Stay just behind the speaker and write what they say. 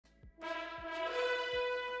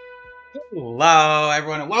Hello,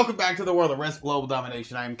 everyone, and welcome back to the world of Risk Global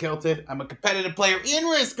Domination. I am Kylted. I'm a competitive player in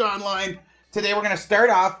Risk Online. Today, we're going to start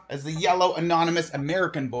off as the yellow anonymous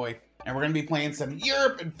American boy, and we're going to be playing some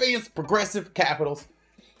Europe Advanced Progressive Capitals.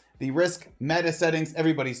 The Risk meta settings,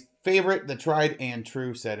 everybody's favorite, the tried and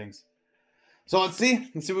true settings. So let's see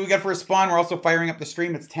what we got for a spawn. We're also firing up the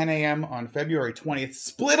stream. It's 10 a.m. on February 20th.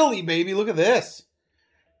 Splittily, baby. Look at this.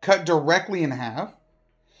 Cut directly in half.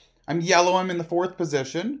 I'm yellow. I'm in the 4th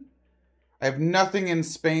position. I have nothing in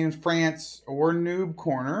Spain, France, or Noob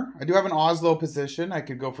Corner. I do have an Oslo position. I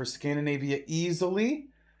could go for Scandinavia easily.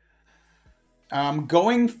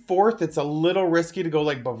 Going 4th, it's a little risky to go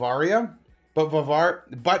like Bavaria. But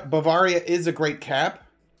Bavaria is a great cap.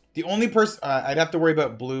 The only person... I'd have to worry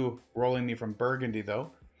about Blue rolling me from Burgundy, though.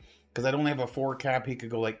 Because I'd only have a 4 cap. He could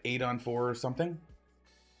go like 8 on 4 or something.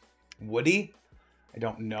 Would he? I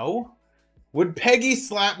don't know. Would Peggy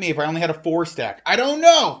slap me if I only had a 4 stack? I don't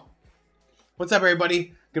know! What's up,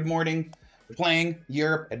 everybody? Good morning. We're playing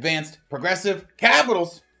Europe Advanced Progressive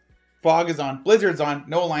Capitals. Fog is on. Blizzard's on.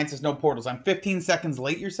 No alliances, no portals. I'm 15 seconds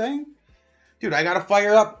late, you're saying? Dude, I gotta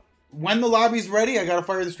fire up. When the lobby's ready, I gotta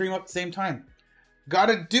fire the stream up at the same time.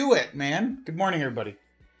 Gotta do it, man. Good morning, everybody.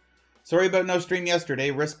 Sorry about no stream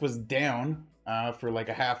yesterday. Risk was down for like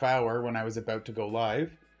a half hour when I was about to go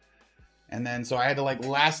live. And then, so I had to, like,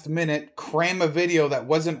 last minute cram a video that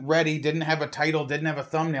wasn't ready, didn't have a title, didn't have a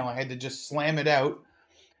thumbnail. I had to just slam it out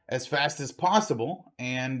as fast as possible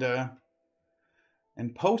and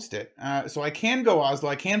post it. So I can go Oslo.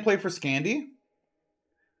 I can play for Scandi.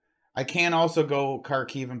 I can also go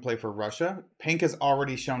Kharkiv and play for Russia. Pink has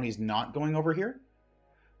already shown he's not going over here.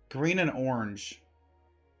 Green and orange.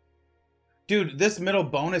 Dude, this middle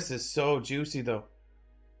bonus is so juicy, though.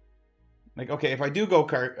 Like, okay, if I do go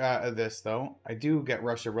this, though, I do get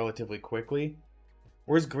Russia relatively quickly.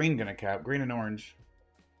 Where's green going to cap? Green and orange.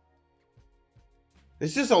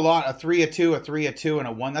 It's just a lot. A 3, a 2, a 3, a 2, and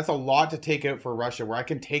a 1. That's a lot to take out for Russia, where I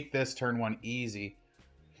can take this turn 1 easy.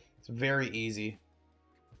 It's very easy.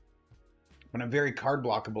 But I'm very card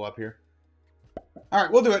blockable up here. All right,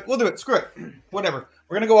 we'll do it. We'll do it. Screw it. Whatever.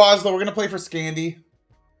 We're going to go Oslo. We're going to play for Scandi.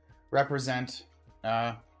 Represent.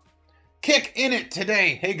 Kick in it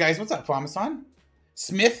today. Hey guys, what's up, Famason?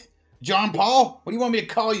 Smith? John Paul? What do you want me to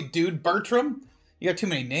call you, dude? Bertram? You got too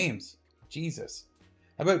many names. Jesus.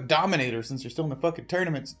 How about Dominator, since you're still in the fucking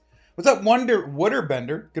tournaments? What's up,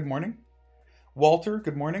 Wooderbender? Good morning. Walter,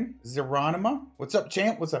 good morning. Zeronima? What's up,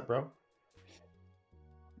 champ? What's up, bro?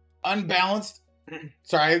 Unbalanced?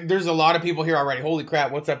 Sorry, there's a lot of people here already. Holy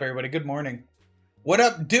crap, what's up, everybody? Good morning. What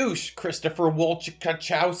up, douche? Christopher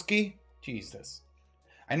Wolchikachowski? Jesus.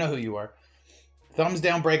 I know who you are. Thumbs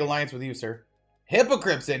down, break alliance with you, sir.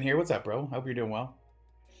 Hypocrite's in here. What's up, bro? Hope you're doing well.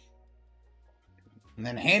 And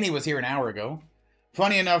then Hanny was here an hour ago.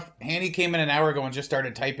 Funny enough, Hanny came in an hour ago and just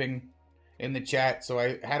started typing in the chat. So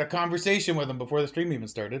I had a conversation with him before the stream even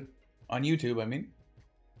started. On YouTube, I mean.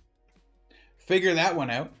 Figure that one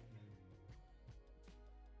out.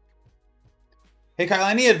 Hey, Kyle,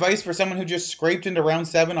 any advice for someone who just scraped into round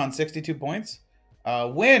 7 on 62 points?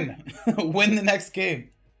 Win. Win the next game.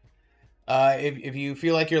 If you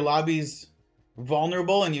feel like your lobby's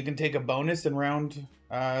vulnerable and you can take a bonus in round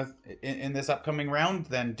in this upcoming round,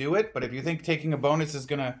 then do it. But if you think taking a bonus is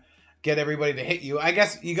gonna get everybody to hit you, I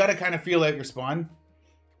guess you got to kind of feel out your spawn.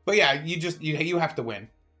 But yeah, you have to win.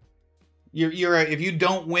 If you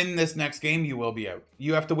don't win this next game, you will be out.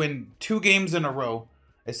 You have to win 2 games in a row,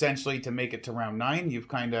 essentially, to make it to round 9. You've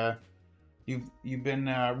kind of you've been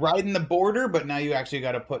riding the border, but now you actually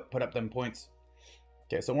got to put up them points.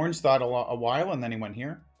 Okay, so Orange thought a while, and then he went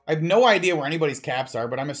here. I have no idea where anybody's caps are,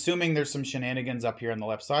 but I'm assuming there's some shenanigans up here on the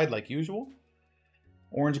left side, like usual.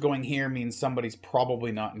 Orange going here means somebody's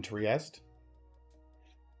probably not in Trieste.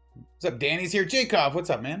 What's up? Danny's here. Jacob, what's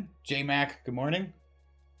up, man? J-Mac, good morning.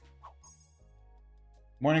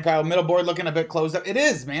 Morning, Kyle. Middle board looking a bit closed up. It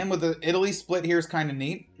is, man. With the Italy split here is kind of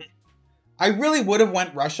neat. I really would have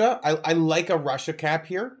went Russia. I like a Russia cap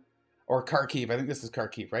here. Or Kharkiv. I think this is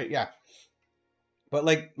Kharkiv, right? Yeah. But,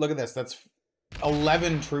 like, look at this. That's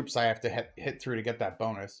 11 troops I have to hit through to get that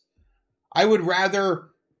bonus. I would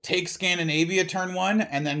rather take Scandinavia turn 1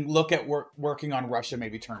 and then look at working on Russia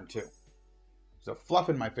maybe turn 2. So fluff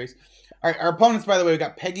in my face. All right, our opponents, by the way, we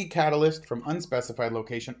got Peggy Catalyst from unspecified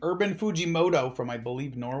location. Urban Fujimoto from, I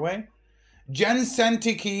believe, Norway. Jen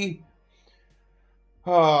Sentiki.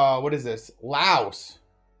 Oh, what is this? Laos.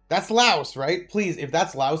 That's Laos, right? Please, if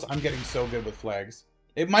that's Laos, I'm getting so good with flags.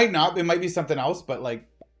 It might not. It might be something else, but, like,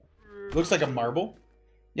 looks like a marble.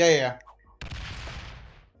 Yeah.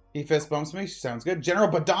 He fist bumps me. Sounds good. General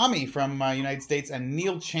Badami from United States and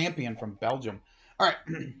Neil Champion from Belgium. All right.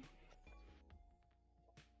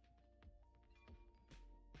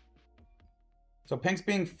 So Pink's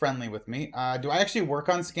being friendly with me. Do I actually work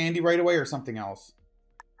on Scandy right away or something else?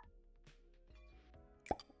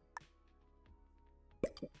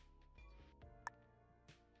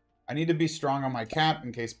 I need to be strong on my cap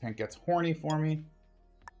in case Pink gets horny for me.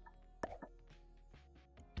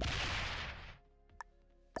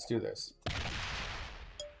 Let's do this.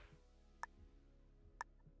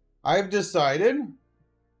 I've decided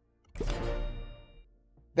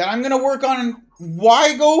that I'm going to work on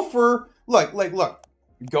why go for, look,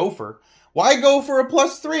 gopher. Why go for a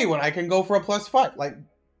 +3 when I can go for a +5? Like,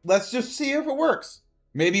 let's just see if it works.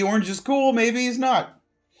 Maybe orange is cool, maybe he's not.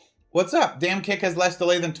 What's up? Damn Kick has less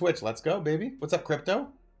delay than Twitch. Let's go, baby. What's up,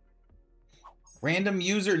 Crypto? Random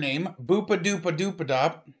username,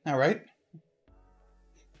 Boopa-doopa-doopa-dop. All right.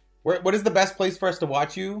 What is the best place for us to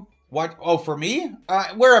watch you? Oh, for me?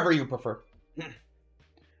 Wherever you prefer.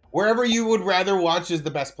 Wherever you would rather watch is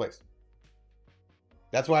the best place.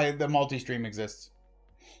 That's why the multi-stream exists.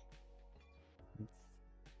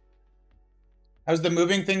 How's the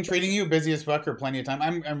moving thing treating you? Busy as fuck or plenty of time?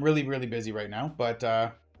 I'm really, really busy right now,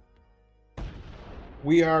 but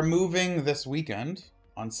we are moving this weekend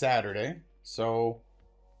on Saturday, so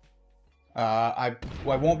I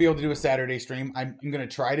won't be able to do a Saturday stream. I'm going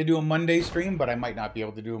to try to do a Monday stream, but I might not be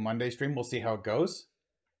able to do a Monday stream. We'll see how it goes.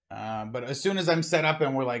 But as soon as I'm set up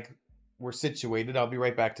and we're situated, I'll be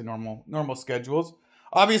right back to normal schedules.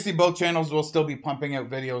 Obviously, both channels will still be pumping out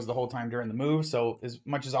videos the whole time during the move, so as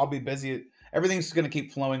much as I'll be busy, everything's going to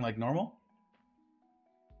keep flowing like normal.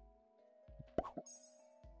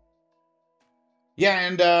 Yeah,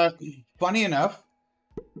 and funny enough,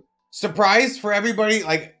 surprise for everybody,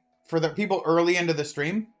 like for the people early into the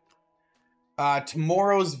stream,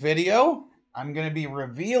 tomorrow's video, I'm going to be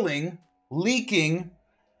leaking,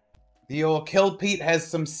 the old Kylted has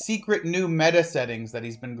some secret new meta settings that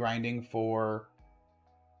he's been grinding for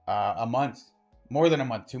a month. More than a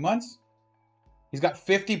month, 2 months. He's got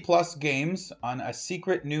 50 plus games on a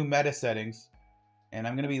secret new meta settings. And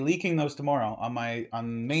I'm going to be leaking those tomorrow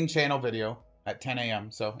on main channel video at 10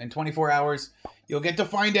 a.m. So in 24 hours, you'll get to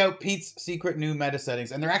find out Pete's secret new meta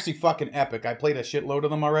settings. And they're actually fucking epic. I played a shitload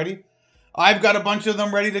of them already. I've got a bunch of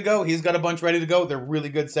them ready to go. He's got a bunch ready to go. They're really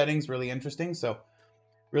good settings, really interesting. So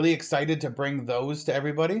really excited to bring those to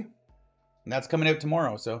everybody. And that's coming out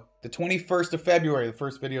tomorrow. So the 21st of February, the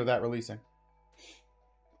first video of that releasing.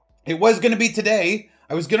 It was going to be today.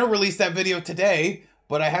 I was going to release that video today,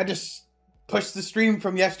 but I had to push the stream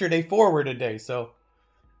from yesterday forward a day. So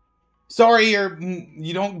sorry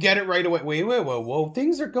you don't get it right away. Wait, whoa.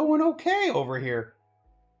 Things are going okay over here.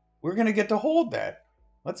 We're going to get to hold that.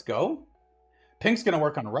 Let's go. Pink's going to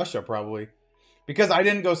work on Russia probably. Because I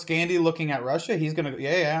didn't go Scandy looking at Russia, he's going to...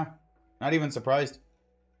 Yeah. Not even surprised.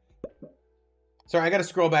 Sorry, I got to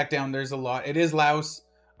scroll back down. There's a lot. It is Laos,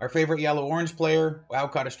 our favorite yellow-orange player. Wow,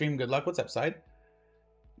 caught a stream. Good luck. What's up, side?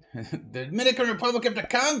 The Dominican Republic of the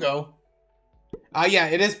Congo. Yeah,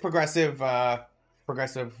 it is progressive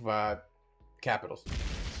capitals.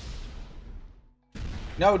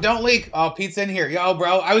 No, don't leak. Oh, Pete's in here. Yo,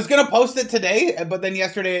 bro. I was going to post it today, but then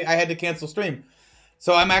yesterday I had to cancel stream.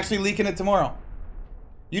 So I'm actually leaking it tomorrow.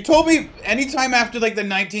 You told me anytime after like the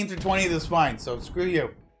 19th or 20th is fine. So screw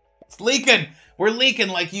you. It's leaking. We're leaking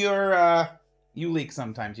like you're, you leak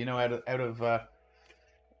sometimes, you know, out of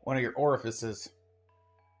one of your orifices.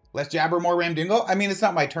 Less jabber, more ramdingle? I mean, it's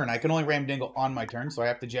not my turn. I can only ramdingle on my turn, so I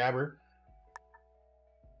have to jabber.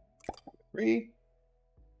 3.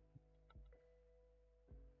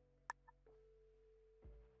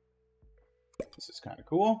 This is kind of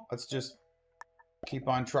cool. Let's just keep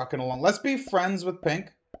on trucking along. Let's be friends with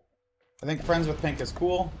Pink. I think friends with Pink is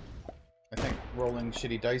cool. I think rolling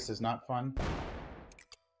shitty dice is not fun.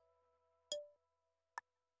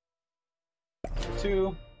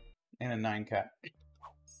 2 and a 9 cat.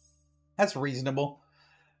 That's reasonable.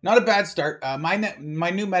 Not a bad start.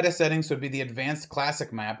 My new meta settings would be the advanced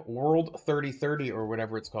classic map, World 3030 or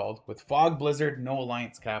whatever it's called, with Fog, Blizzard, no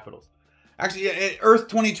Alliance capitals. Actually, Earth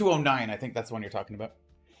 2209, I think that's the one you're talking about.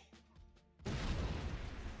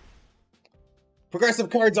 Progressive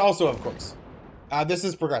cards also, of course. This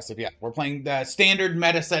is progressive, yeah. We're playing the standard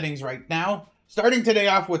meta settings right now. Starting today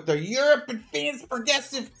off with the Europe Advanced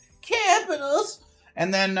Progressive Capitals.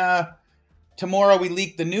 And then tomorrow we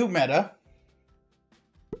leak the new meta.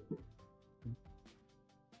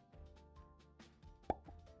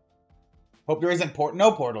 Hope there isn't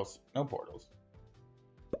no portals. No portals.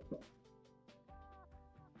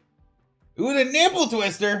 Ooh, the nipple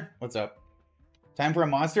twister. What's up? Time for a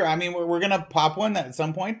monster? I mean, we're going to pop one at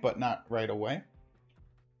some point, but not right away.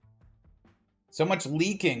 So much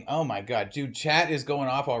leaking. Oh my god, dude, chat is going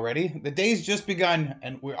off already. The day's just begun,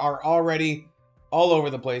 and we are already All over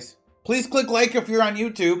the place. Please click like if you're on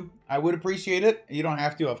YouTube. I would appreciate it. You don't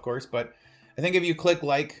have to, of course, but I think if you click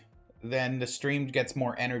like, then the stream gets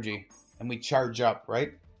more energy and we charge up,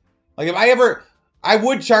 right? Like if I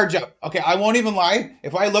would charge up. Okay, I won't even lie.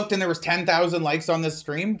 If I looked and there was 10,000 likes on this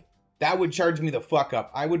stream, that would charge me the fuck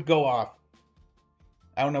up. I would go off.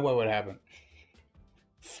 I don't know what would happen.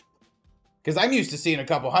 Because I'm used to seeing a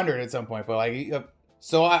couple hundred at some point, but like,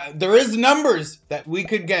 there is numbers that we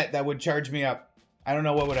could get that would charge me up. I don't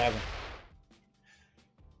know what would happen.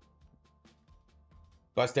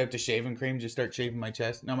 Bust out the shaving cream, just start shaving my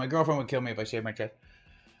chest. No, my girlfriend would kill me if I shaved my chest.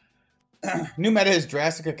 New meta is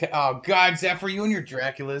Drastica. Oh God, Zephyr, you and your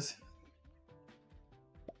Draculas.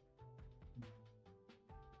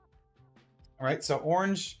 All right, so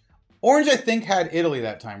Orange I think had Italy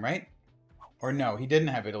that time, right? Or no, he didn't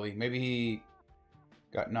have Italy. Maybe he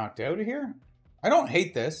got knocked out of here. I don't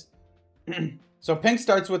hate this. So Pink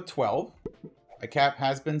starts with 12. A cap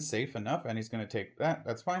has been safe enough, and he's going to take that.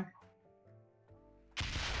 That's fine.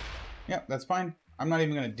 Yeah, that's fine. I'm not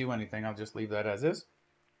even going to do anything. I'll just leave that as is.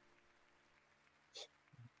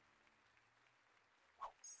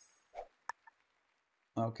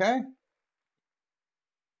 Okay.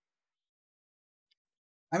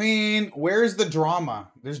 I mean, where's the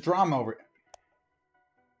drama? There's drama over it.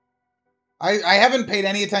 I haven't paid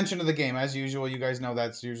any attention to the game. As usual, you guys know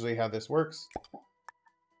that's usually how this works.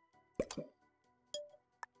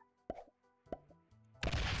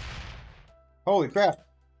 Holy crap.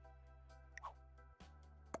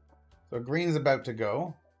 So green's about to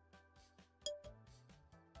go.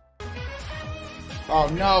 Oh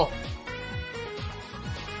no.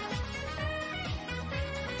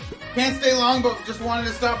 Can't stay long, but just wanted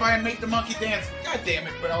to stop by and make the monkey dance. God damn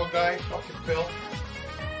it, bell guy. Fucking Phil.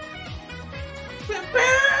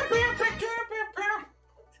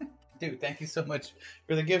 Dude, thank you so much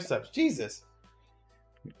for the gift subs. Jesus.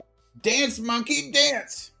 Dance, monkey,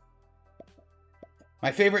 dance.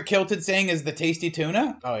 My favorite Kylted saying is the tasty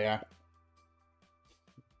tuna. Oh, yeah.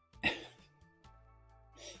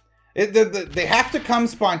 They have to come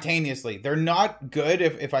spontaneously. They're not good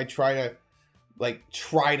if I try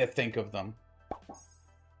to think of them.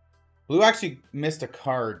 Blue actually missed a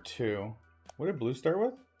card, too. What did blue start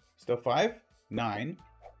with? Still 5? 9.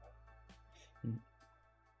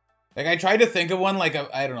 Like, I tried to think of one, like,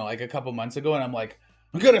 I don't know, like a couple months ago, and I'm like,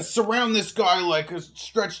 I'm gonna surround this guy like a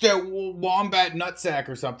stretched out wombat nutsack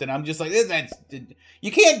or something. I'm just like,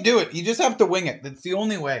 you can't do it. You just have to wing it. That's the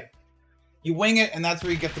only way. You wing it, and that's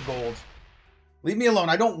where you get the gold. Leave me alone.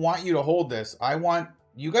 I don't want you to hold this. I want...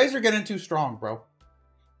 You guys are getting too strong, bro.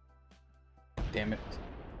 Damn it.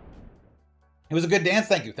 It was a good dance.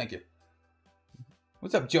 Thank you. Thank you.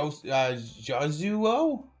 What's up,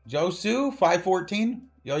 Josuo? Josu, 514.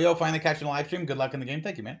 Yo, finally catching a live stream. Good luck in the game.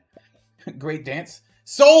 Thank you, man. Great dance.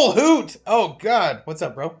 Soul Hoot! Oh, God. What's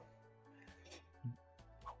up, bro?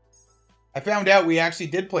 I found out we actually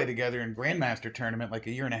did play together in Grandmaster Tournament like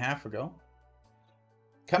a year and a half ago.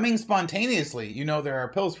 Coming spontaneously. You know there are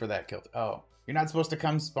pills for that, Killed. Oh, you're not supposed to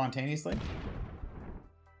come spontaneously?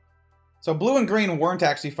 So blue and green weren't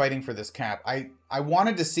actually fighting for this cap. I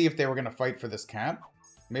wanted to see if they were going to fight for this cap.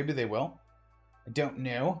 Maybe they will. I don't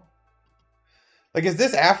know. Like, is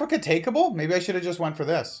this Africa takeable? Maybe I should have just went for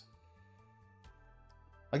this.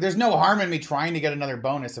 Like, there's no harm in me trying to get another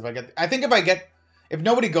bonus if I get... I think if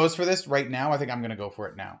nobody goes for this right now, I think I'm going to go for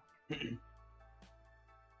it now.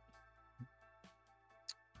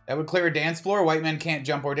 That would clear a dance floor. White men can't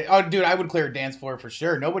jump or... Oh, dude, I would clear a dance floor for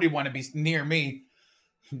sure. Nobody want to be near me.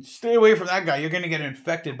 Stay away from that guy. You're going to get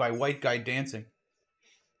infected by white guy dancing.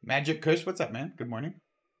 Magic Kush, what's up, man? Good morning.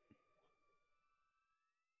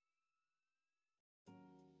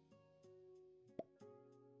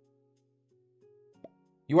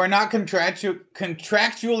 You are not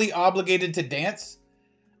contractually obligated to dance?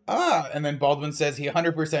 Ah, and then Baldwin says he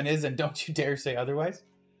 100% is, and don't you dare say otherwise.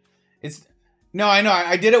 No, I know.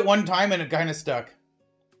 I did it one time, and it kind of stuck.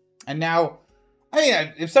 And now, I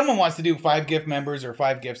mean, if someone wants to do 5 gift members or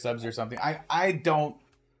 5 gift subs or something, I don't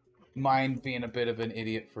mind being a bit of an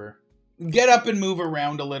idiot for... Get up and move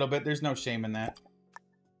around a little bit. There's no shame in that.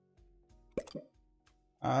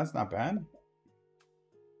 That's not bad.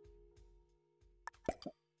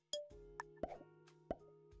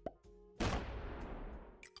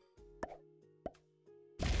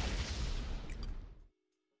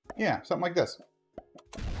 Yeah, something like this.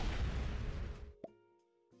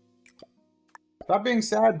 Stop being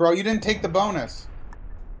sad, bro. You didn't take the bonus.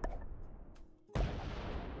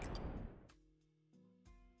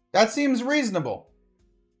 That seems reasonable.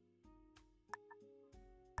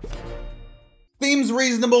 Seems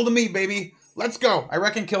reasonable to me, baby. Let's go. I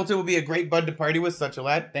reckon Kylted will be a great bud to party with. Such a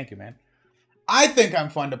lad. Thank you, man. I think I'm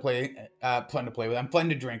fun to play with. I'm fun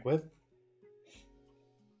to drink with.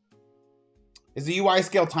 Is the UI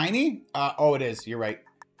scale tiny? Oh, it is. You're right.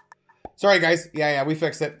 Sorry, guys. Yeah, we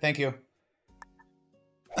fixed it. Thank you.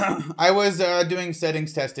 I was doing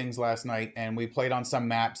settings testings last night, and we played on some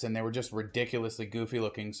maps, and they were just ridiculously goofy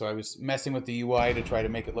looking, so I was messing with the UI to try to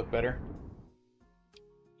make it look better.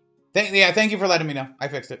 Thank you for letting me know. I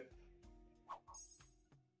fixed it.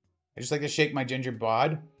 I just like to shake my ginger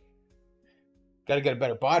bod. Gotta get a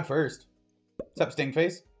better bod first. What's up,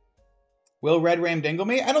 Stingface? Will Red Ram dingle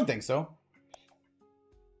me? I don't think so.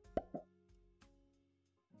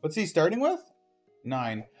 What's he starting with?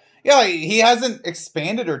 9. Yeah, he hasn't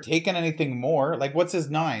expanded or taken anything more. Like, what's his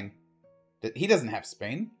 9? He doesn't have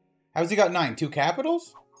Spain. How's he got 9? 2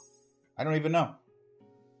 capitals? I don't even know.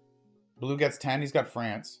 Blue gets 10. He's got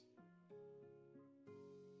France.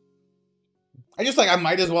 I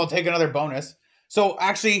might as well take another bonus. So,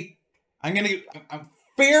 actually, I'm going to...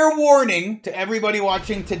 fair warning to everybody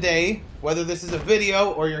watching today, whether this is a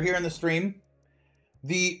video or you're here in the stream.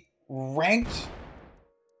 The ranked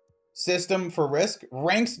system for Risk,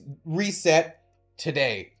 ranks reset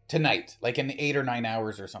tonight, like in 8 or 9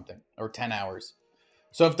 hours or something, or 10 hours.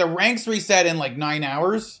 So if the ranks reset in like 9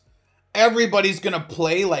 hours, everybody's going to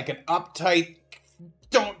play like an uptight,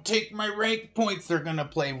 don't take my rank points. They're going to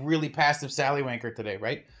play really passive Sallywanker today,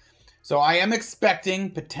 right? So I am expecting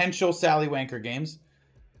potential Sallywanker games.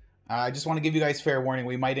 I just want to give you guys fair warning.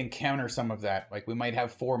 We might encounter some of that. Like, we might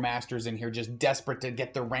have 4 masters in here just desperate to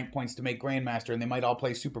get their rank points to make Grandmaster, and they might all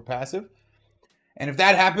play super passive. And if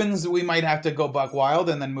that happens, we might have to go buck wild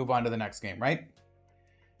and then move on to the next game, right?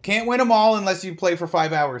 Can't win them all unless you play for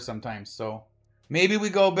 5 hours sometimes. So maybe we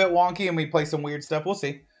go a bit wonky and we play some weird stuff. We'll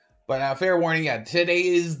see. But fair warning, yeah, today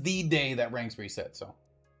is the day that ranks reset, so.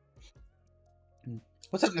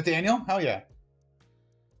 What's up, Nathaniel? Hell yeah.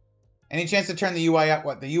 Any chance to turn the UI up?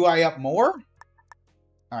 What, the UI up more?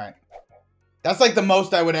 Alright. That's like the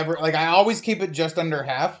most I would ever... Like, I always keep it just under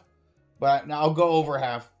half. But I'll go over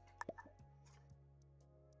half.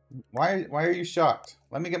 Why are you shocked?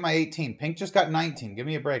 Let me get my 18. Pink just got 19. Give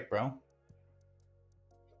me a break, bro.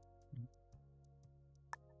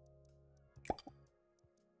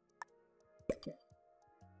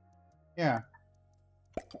 Yeah.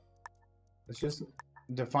 Let's just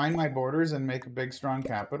define my borders and make a big, strong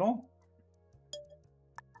capital.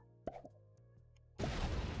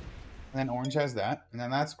 And then orange has that. And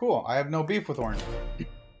then that's cool. I have no beef with orange.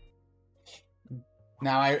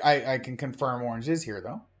 Now I can confirm orange is here,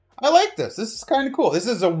 though. I like this. This is kind of cool. This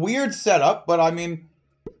is a weird setup, but I mean...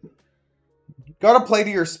 Gotta play to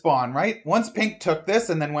your spawn, right? Once pink took this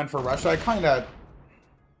and then went for Russia, I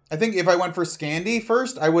think if I went for Scandi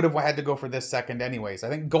first, I would have had to go for this second anyways. I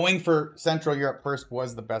think going for Central Europe first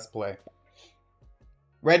was the best play.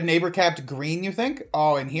 Red neighbor capped green, you think?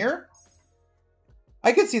 Oh, in here?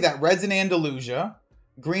 I could see that. Red's in Andalusia.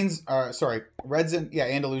 Green's, Red's in, yeah,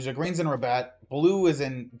 Andalusia. Green's in Rabat. Blue is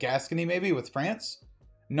in Gascony, maybe, with France.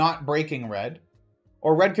 Not breaking red.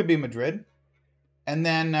 Or red could be Madrid. And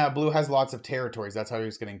then blue has lots of territories. That's how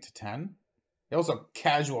he's getting to 10. He also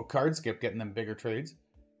casual card skip, getting them bigger trades.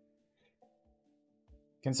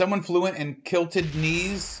 Can someone fluent in Kylted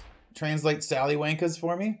knees translate Sallywankas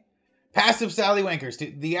for me? Passive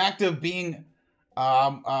Sallywankers. The act of being...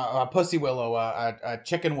 a pussy willow, a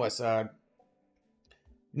chicken wuss,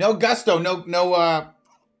 no gusto,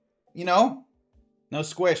 you know, no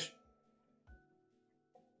squish.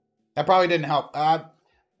 That probably didn't help.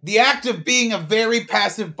 The act of being a very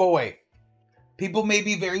passive boy. People may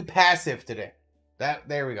be very passive today.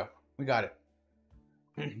 There we go. We got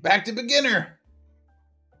it. Back to beginner.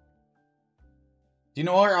 Do you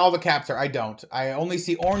know where all the caps are? I don't. I only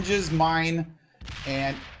see oranges, mine,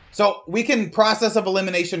 and... So, we can process of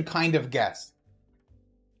elimination kind of guess.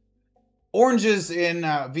 Orange is in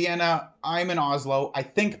Vienna. I'm in Oslo. I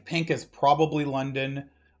think pink is probably London.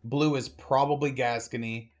 Blue is probably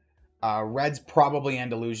Gascony. Red's probably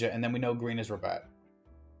Andalusia. And then we know green is Rabat.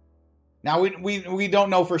 Now, we don't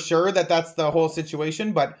know for sure that that's the whole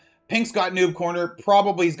situation. But pink's got Noob Corner.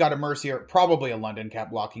 Probably he's got a Mercier. Probably a London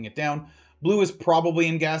cap locking it down. Blue is probably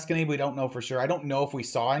in Gascony. We don't know for sure. I don't know if we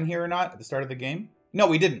saw in here or not at the start of the game. No,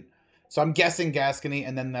 we didn't. So I'm guessing Gascony,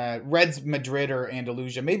 and then the Reds, Madrid or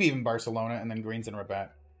Andalusia, maybe even Barcelona, and then Greens and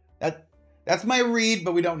Rabat. That's my read,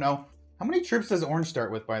 but we don't know. How many troops does Orange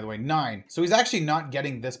start with, by the way? 9. So he's actually not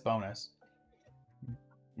getting this bonus,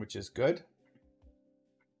 which is good.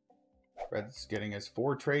 Red's getting his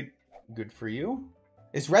 4 trade. Good for you.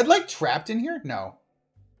 Is Red, like, trapped in here? No.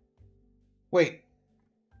 Wait.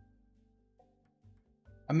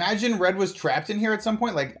 Imagine red was trapped in here at some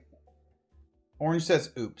point. Like, orange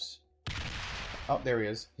says, oops. Oh, there he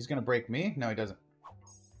is. He's going to break me? No, he doesn't.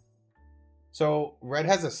 So, red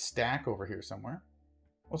has a stack over here somewhere.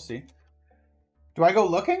 We'll see. Do I go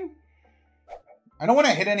looking? I don't want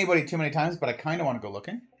to hit anybody too many times, but I kind of want to go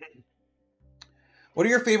looking. What are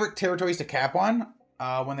your favorite territories to cap on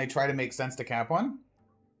when they try to make sense to cap on?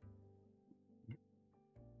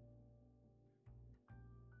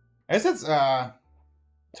 I guess it's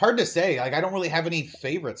hard to say. Like, I don't really have any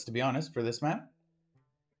favorites, to be honest, for this map.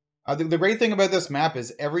 The great thing about this map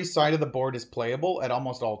is every side of the board is playable at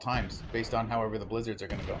almost all times, based on however the blizzards are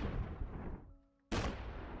going to go.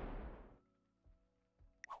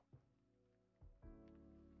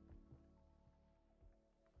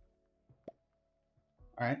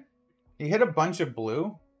 Alright. He hit a bunch of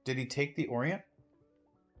blue. Did he take the Orient?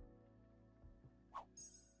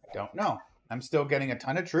 I don't know. I'm still getting a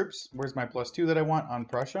ton of troops. Where's my +2 that I want on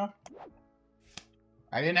Prussia?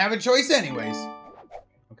 I didn't have a choice anyways.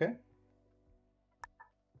 Okay.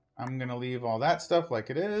 I'm going to leave all that stuff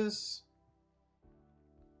like it is.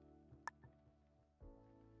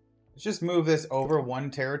 Let's just move this over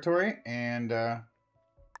one territory and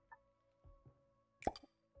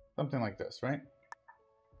something like this, right?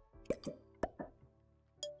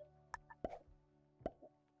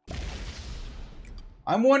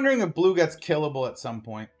 I'm wondering if blue gets killable at some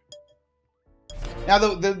point. Now,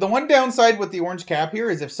 the one downside with the orange cap here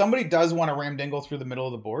is if somebody does want to ramdingle through the middle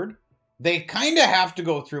of the board, they kind of have to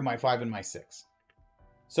go through my 5 and my 6.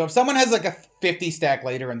 So if someone has like a 50 stack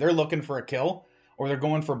later and they're looking for a kill, or they're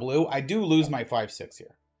going for blue, I do lose my 5-6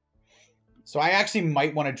 here. So I actually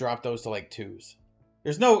might want to drop those to like 2s.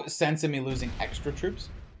 There's no sense in me losing extra troops.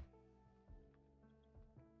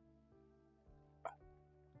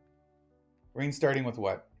 Green starting with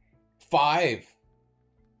what? 5.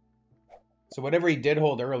 So whatever he did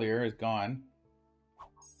hold earlier is gone.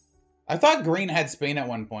 I thought green had Spain at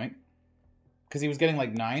one point. Because he was getting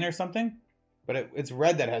like 9 or something. But it's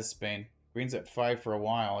red that has Spain. Green's at 5 for a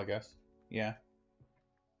while, I guess. Yeah.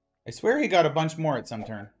 I swear he got a bunch more at some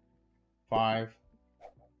turn. 5.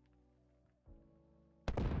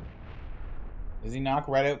 Does he knock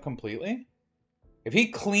red out completely? If he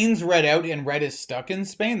cleans red out and red is stuck in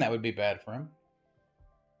Spain, that would be bad for him.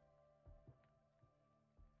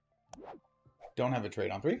 Don't have a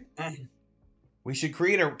trade on 3. We should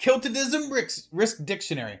create a Kyltedism risk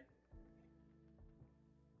dictionary.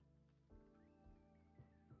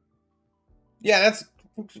 Yeah, that's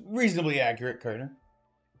reasonably accurate, Carter.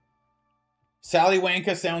 Sally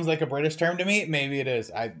Wanka sounds like a British term to me. Maybe it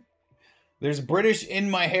is. There's British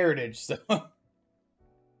in my heritage, so...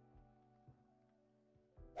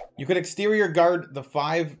 You could exterior guard the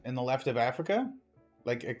 5 in the left of Africa?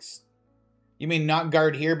 Like, you mean not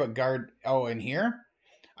guard here, but guard... Oh, in here?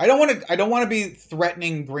 I don't want to be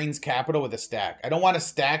threatening Green's capital with a stack. I don't want a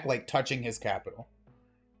stack, like, touching his capital.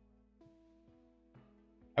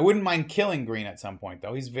 I wouldn't mind killing Green at some point,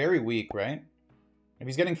 though. He's very weak, right? If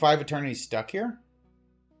he's getting 5 eternities stuck here?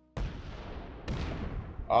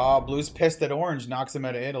 Oh, Blue's pissed that Orange knocks him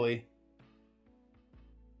out of Italy.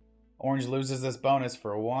 Orange loses this bonus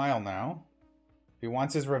for a while now. If he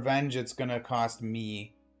wants his revenge, it's gonna cost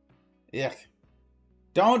me. Ugh.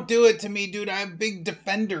 Don't do it to me, dude. I have big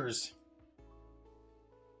defenders.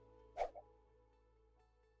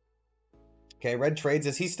 Okay, red trades.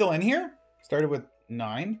 Is he still in here? Started with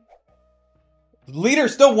 9. Leader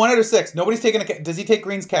still 1 out of 6. Nobody's taking a cap. Does he take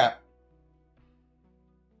Green's cap?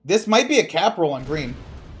 This might be a cap roll on Green.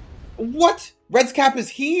 What? Red's cap is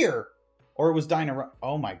here. Or it was dying around.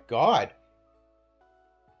 Oh my god.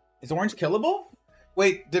 Is Orange killable?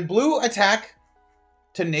 Wait, did Blue attack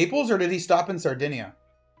to Naples or did he stop in Sardinia?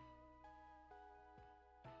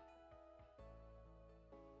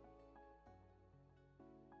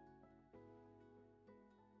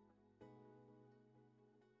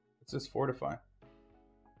 What's this fortify?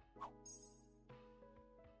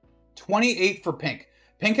 28 for pink.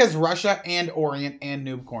 Pink has Russia and Orient and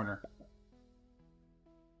Noob Corner.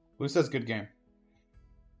 Blue says good game.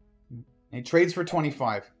 He trades for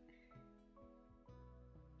 25.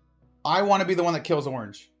 I want to be the one that kills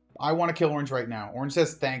Orange. I want to kill Orange right now. Orange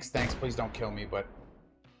says thanks, please don't kill me, but...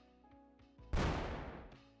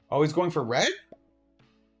 Oh, he's going for red?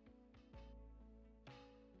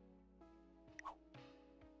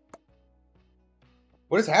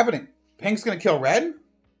 What is happening? Pink's going to kill red?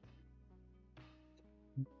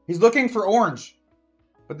 He's looking for orange.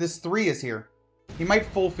 But this 3 is here. He might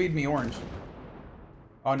full feed me orange.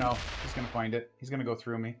 Oh no, he's going to find it. He's going to go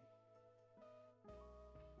through me.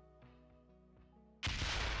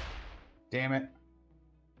 Damn it.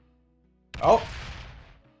 Oh.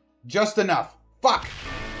 Just enough. Fuck.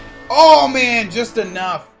 Oh, man. Just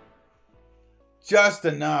enough. Just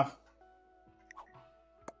enough.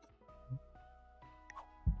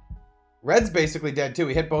 Red's basically dead, too.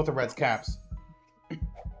 He hit both of Red's caps.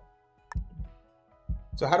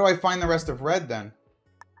 So how do I find the rest of Red, then?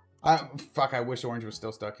 Fuck, I wish Orange was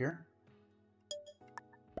still stuck here.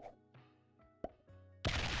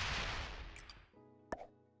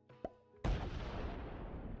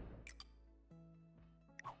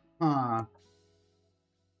 Huh.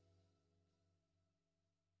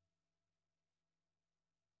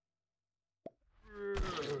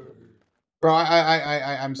 Bro,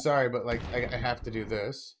 I'm sorry, but, like, I have to do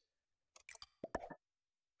this.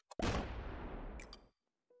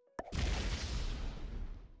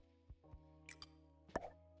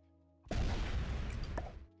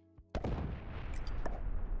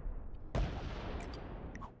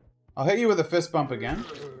 I'll hit you with a fist bump again.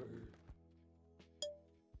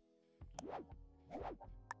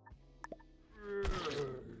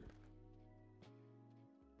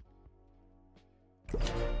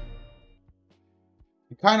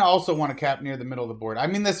 You kind of also want to cap near the middle of the board. I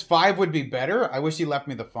mean, this 5 would be better. I wish he left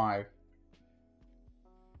me the 5.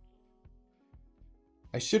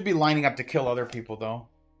 I should be lining up to kill other people, though.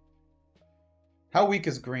 How weak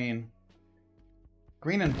is green?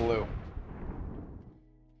 Green and blue.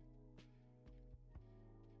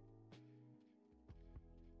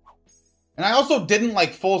 And I also didn't,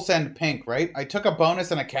 like, full send pink, right? I took a bonus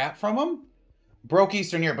and a cap from him. Broke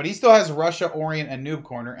Eastern Europe, but he still has Russia, Orient, and Noob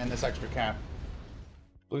Corner and this extra cap.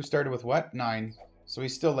 Blue started with what? 9. So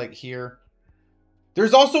he's still, like, here.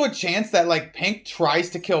 There's also a chance that, like, pink tries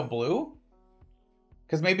to kill blue.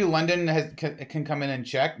 Because maybe London can come in and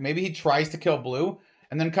check. Maybe he tries to kill blue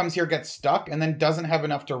and then comes here, gets stuck, and then doesn't have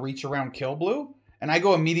enough to reach around kill blue. And I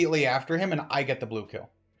go immediately after him and I get the blue kill.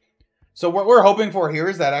 So what we're hoping for here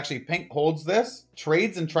is that actually pink holds this,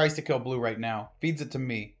 trades, and tries to kill blue right now. Feeds it to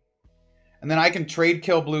me. And then I can trade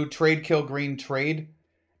kill blue, trade kill green, trade,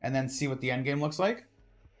 and then see what the end game looks like.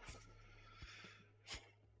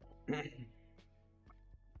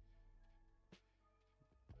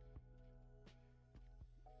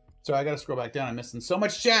 So I gotta scroll back down. I'm missing so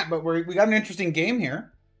much chat, but we got an interesting game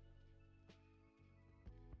here.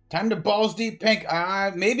 Time to balls deep pink.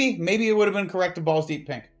 Maybe it would have been correct to balls deep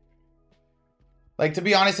pink. Like, to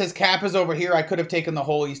be honest, his cap is over here. I could have taken the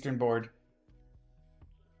whole Eastern board.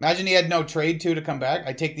 Imagine he had no trade, too, to come back.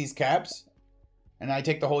 I take these caps, and I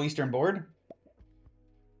take the whole Eastern board.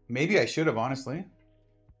 Maybe I should have, honestly.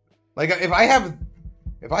 Like, if I have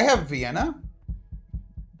Vienna...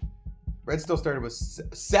 Red still started with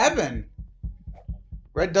 7.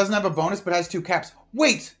 Red doesn't have a bonus, but has 2 caps.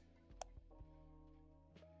 Wait!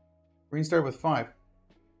 Green started with 5.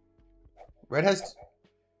 Red has...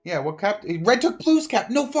 Yeah, what cap? Red took blue's cap.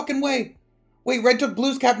 No fucking way. Wait, red took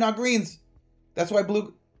blue's cap, not green's. That's why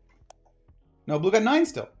blue... No, blue got 9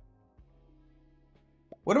 still.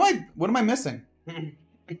 What am I missing?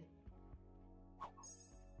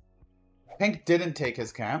 Pink didn't take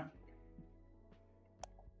his cap.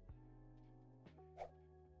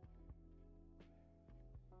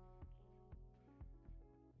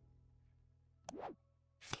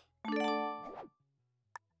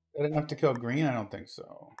 That enough to kill green? I don't think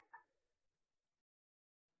so.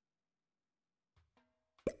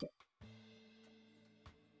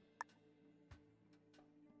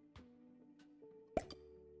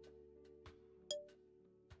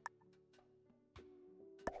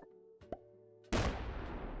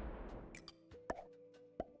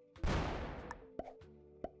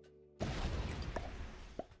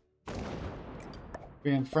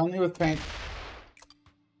 Being friendly with paint.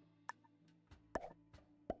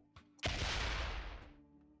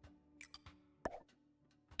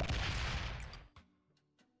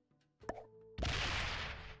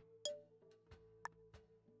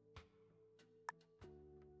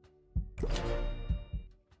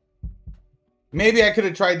 Maybe I could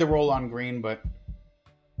have tried the roll on green, but...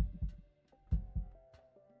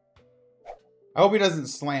 I hope he doesn't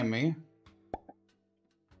slam me.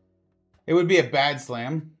 It would be a bad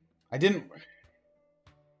slam. I didn't...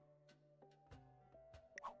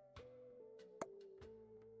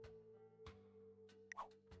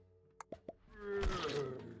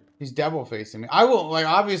 He's devil facing me. I will, like,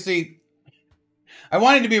 obviously... I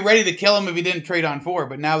wanted to be ready to kill him if he didn't trade on 4,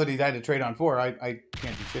 but now that he's had to trade on 4, I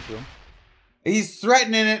can't do shit to him. He's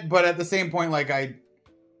threatening it, but at the same point, like,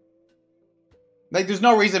 there's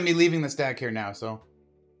no reason me leaving the stack here now, so...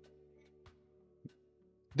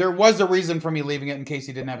 There was a reason for me leaving it in case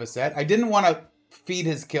he didn't have a set. I didn't want to feed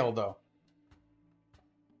his kill, though.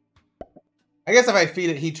 I guess if I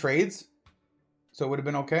feed it, he trades. So it would have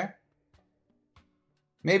been okay.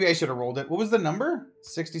 Maybe I should have rolled it. What was the number?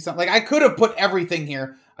 60 something. Like, I could have put everything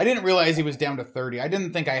here. I didn't realize he was down to 30. I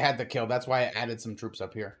didn't think I had the kill. That's why I added some troops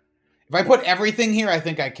up here. If I put everything here, I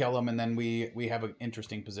think I kill him, and then we have an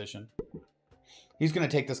interesting position. He's going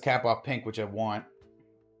to take this cap off pink, which I want.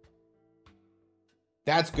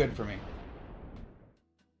 That's good for me.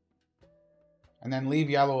 And then leave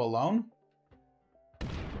yellow alone.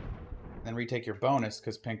 Then retake your bonus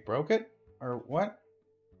because pink broke it? Or what?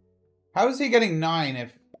 How is he getting 9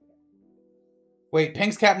 if... Wait,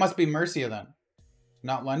 pink's cap must be Mercia then.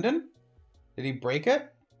 Not London? Did he break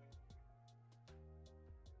it?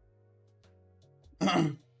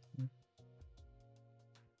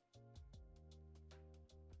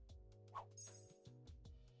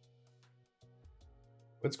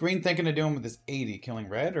 What's green thinking of doing with this 80? Killing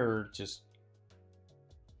red or just...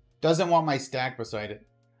 Doesn't want my stack beside it.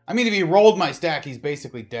 I mean, if he rolled my stack, he's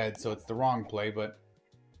basically dead, so it's the wrong play, but...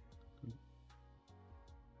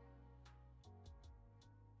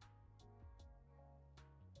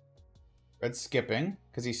 Red's skipping,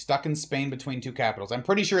 because he's stuck in Spain between two capitals. I'm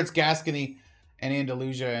pretty sure it's Gascony and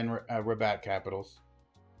Andalusia and Rabat capitals.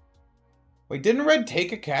 Wait, didn't Red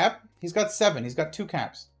take a cap? He's got 7. He's got 2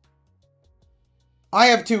 caps. I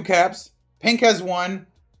have 2 caps. Pink has 1.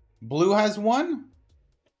 Blue has 1.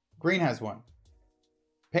 Green has 1.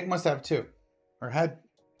 Pink must have 2. Or had...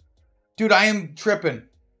 Dude, I am tripping.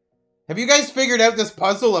 Have you guys figured out this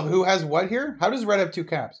puzzle of who has what here? How does Red have 2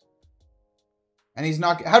 caps? And he's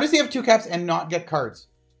not... How does he have 2 caps and not get cards?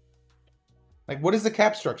 Like, what is the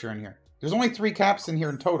cap structure in here? There's only 3 caps in here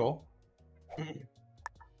in total.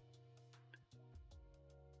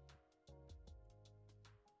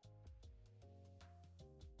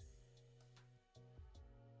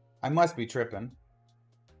 I must be tripping.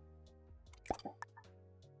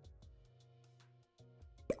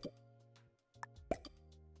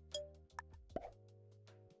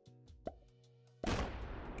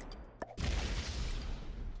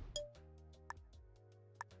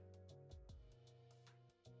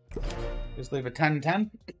 Just leave a 10-10.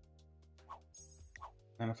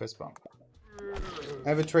 And a fist bump. I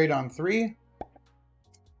have a trade on 3.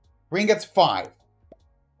 Green gets 5.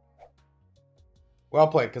 Well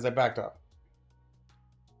played, because I backed up.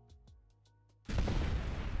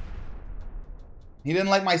 He didn't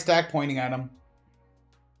like my stack pointing at him.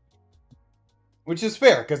 Which is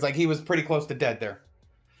fair, because like he was pretty close to dead there.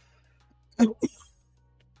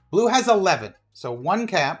 Blue has 11. So 1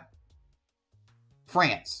 cap.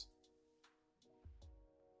 France.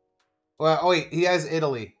 Well, oh wait, he has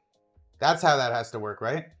Italy. That's how that has to work,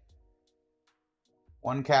 right?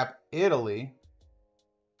 1 cap Italy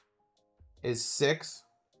is 6.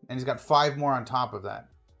 And he's got 5 more on top of that.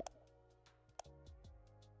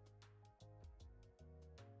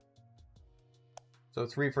 So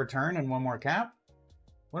 3 for turn and 1 more cap.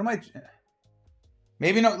 What am I...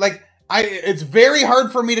 Maybe no... Like, it's very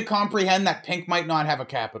hard for me to comprehend that pink might not have a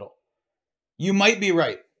capital. You might be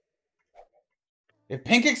right. If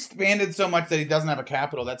pink expanded so much that he doesn't have a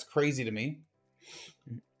capital, that's crazy to me.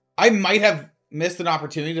 I might have missed an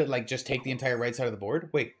opportunity to, like, just take the entire right side of the board.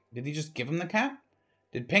 Wait, did he just give him the cap?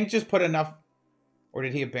 Did pink just put enough... Or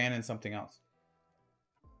did he abandon something else?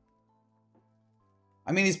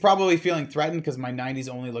 I mean, he's probably feeling threatened because my 90's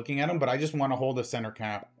only looking at him, but I just want to hold the center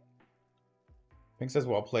cap. Pink says,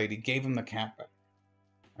 well played. He gave him the cap,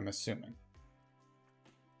 I'm assuming.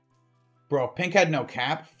 Bro, if pink had no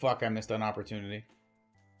cap, fuck, I missed an opportunity.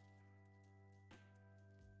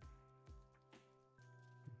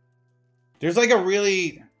 There's like a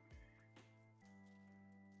really...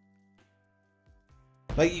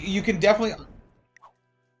 Like, you can definitely...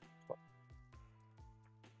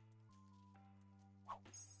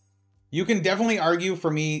 You can definitely argue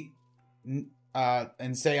for me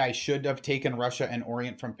and say I should have taken Russia and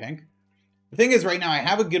Orient from pink. The thing is, right now, I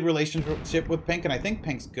have a good relationship with pink, and I think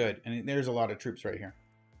pink's good. And there's a lot of troops right here.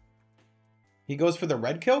 He goes for the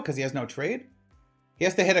red kill because he has no trade. He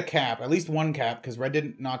has to hit a cap, at least 1 cap, because red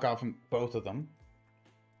didn't knock off both of them.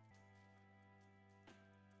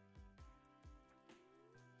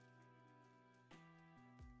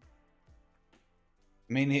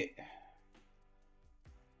 I mean, he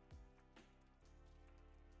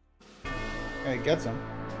gets him.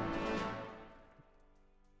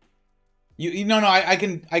 No, I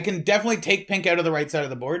can definitely take pink out of the right side of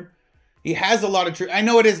the board. He has a lot of troops. I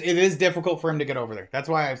know it is difficult for him to get over there. That's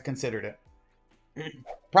why I've considered it.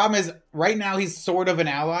 Problem is, right now he's sort of an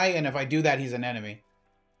ally, and if I do that, he's an enemy.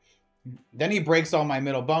 Then he breaks all my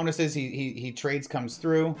middle bonuses. He trades, comes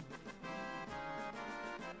through.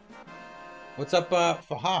 What's up,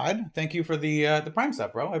 Fahad? Thank you for the Prime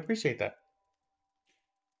sub, bro. I appreciate that.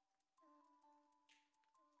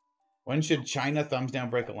 When should China thumbs down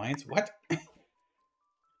break alliance? What?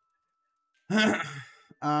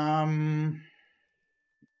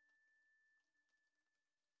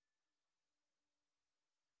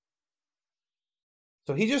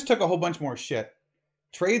 So he just took a whole bunch more shit.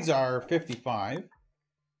 Trades are 55.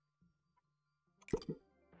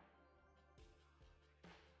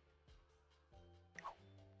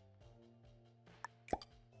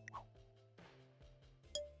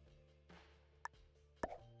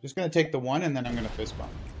 Just going to take the one, and then I'm going to fist bump.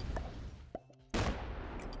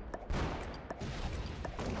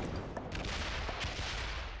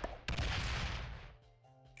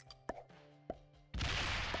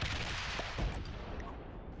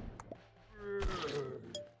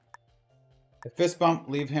 The fist bump,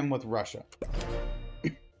 leave him with Russia.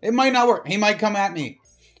 It might not work. He might come at me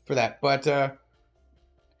for that. But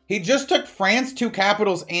he just took France, 2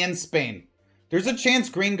 capitals, and Spain. There's a chance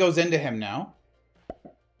green goes into him now.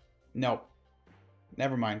 Nope.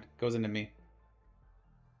 Never mind. Goes into me.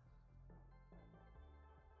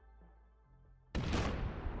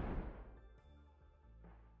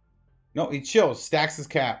 No, he chills. Stacks his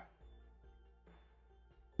cap.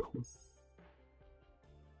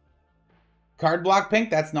 Card block pink?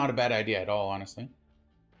 That's not a bad idea at all, honestly.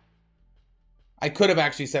 I could have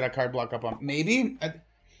actually set a card block up on... Maybe?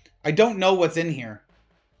 I don't know what's in here.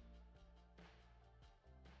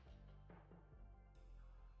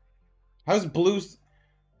 How's blues...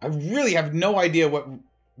 I really have no idea what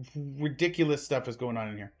ridiculous stuff is going on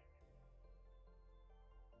in here.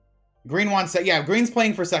 Green wants... Yeah, green's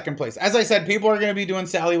playing for second place. As I said, people are going to be doing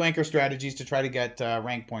Sally Wanker strategies to try to get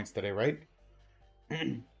rank points today, right?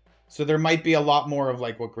 So there might be a lot more of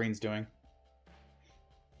like what green's doing.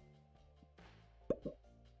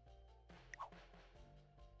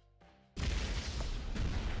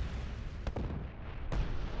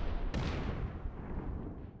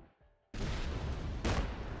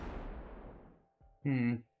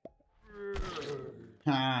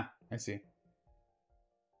 Ah, I see.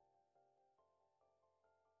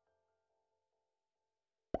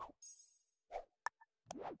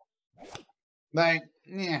 Like,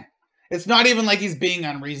 yeah. It's not even like he's being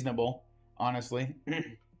unreasonable, honestly.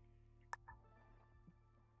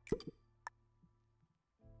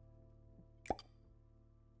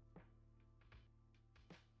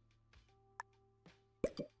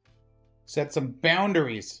 Set some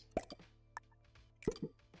boundaries.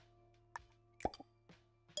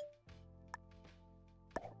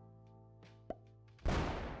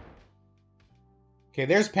 Okay,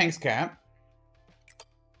 there's Pink's cap.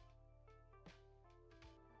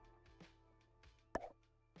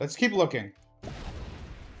 Let's keep looking.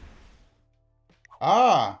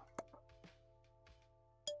 Ah.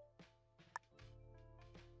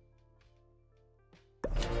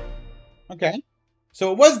 Okay.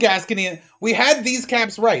 So it was Gascony. We had these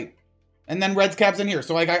caps right. And then Red's caps in here.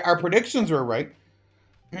 So like our predictions were right.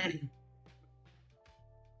 He's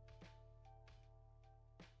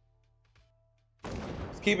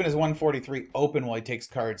keeping his 143 open while he takes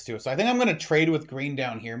cards too. So I think I'm going to trade with green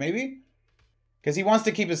down here maybe. Because he wants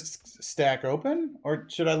to keep his stack open? Or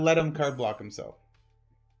should I let him card block himself?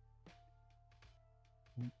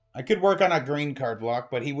 I could work on a green card block,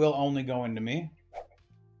 but he will only go into me.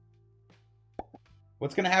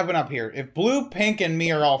 What's going to happen up here? If blue, pink, and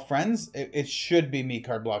me are all friends, it should be me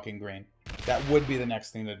card blocking green. That would be the next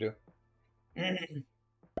thing to do.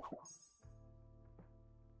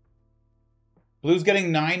 Blue's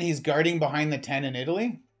getting 9. He's guarding behind the 10 in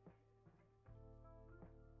Italy.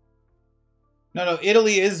 No,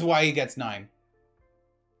 Italy is why he gets 9.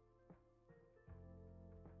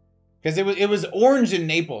 Because it was Orange in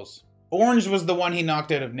Naples. Orange was the one he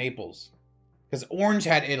knocked out of Naples. Because Orange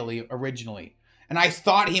had Italy originally. And I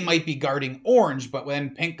thought he might be guarding Orange, but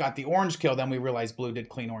when Pink got the Orange kill, then we realized Blue did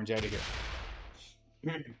clean Orange out of here.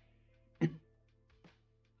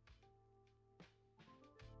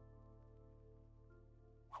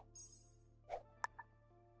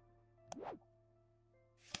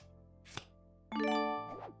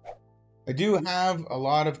 I do have a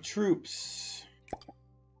lot of troops.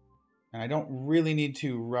 And I don't really need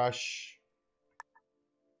to rush.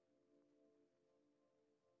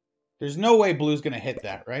 There's no way Blue's going to hit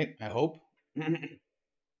that, right? I hope.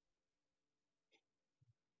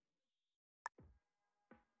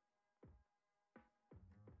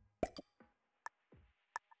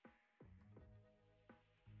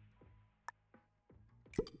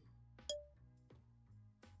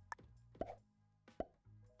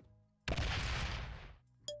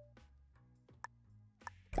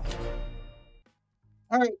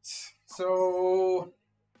 All right, so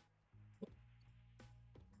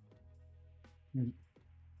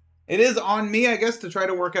It is on me, I guess, to try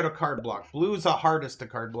to work out a card block. Blue is the hardest to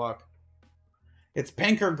card block. It's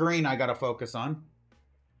pink or green I gotta focus on.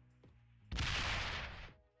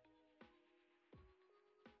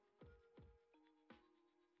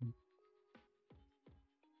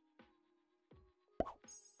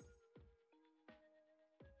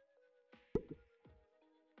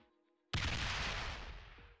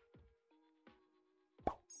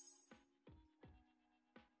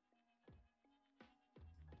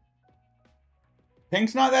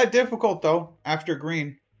 Pink's not that difficult, though, after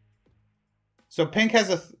green. So pink has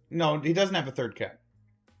a... no, he doesn't have a third cap.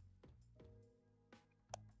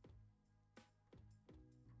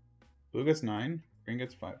 Blue gets 9. Green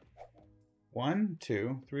gets 5. 1,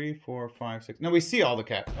 2, 3, 4, 5, 6. No, we see all the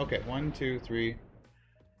caps. Okay, 1, 2, 3.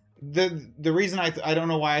 The reason I don't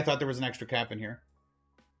know why I thought there was an extra cap in here.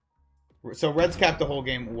 So red's cap the whole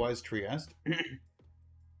game was Trieste.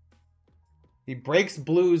 He breaks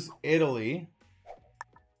blue's Italy.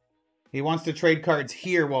 He wants to trade cards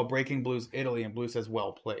here while breaking blue's Italy, and blue says,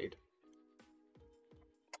 well played.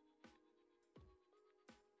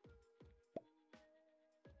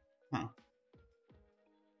 Huh.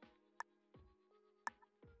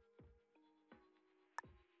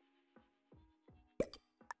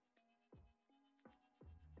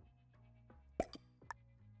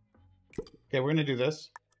 Okay, we're going to do this.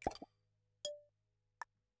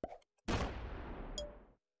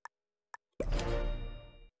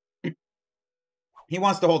 He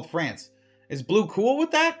wants to hold France. Is blue cool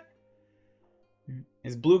with that?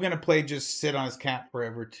 Is blue going to play just sit on his cap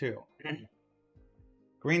forever too?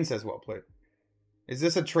 Green says well played. Is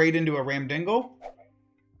this a trade into a Ramdingle?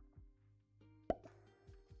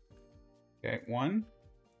 Okay, 1.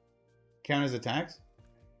 Count as attacks.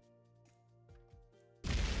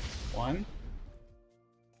 1.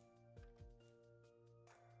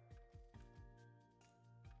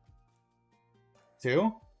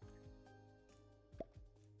 2.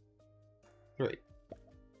 3.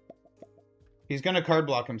 He's going to card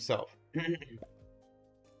block himself.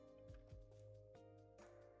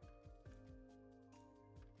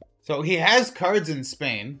 So he has cards in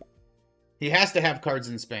Spain. He has to have cards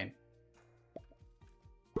in Spain.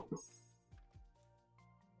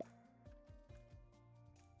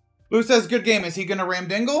 Blue says, good game. Is he going to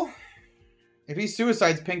Ramdingle? If he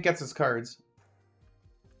suicides, pink gets his cards.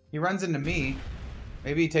 He runs into me.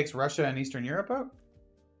 Maybe he takes Russia and Eastern Europe out?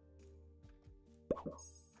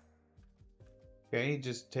 Okay, he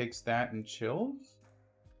just takes that and chills.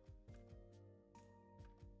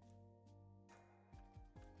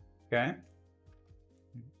 Okay.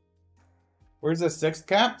 Where's the 6th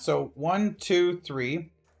cap? So 1, 2,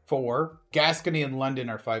 3, 4. Gascony and London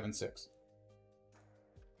are 5 and 6.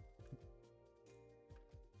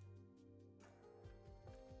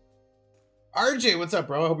 RJ, what's up,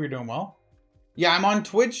 bro? I hope you're doing well. Yeah, I'm on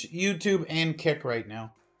Twitch, YouTube, and Kick right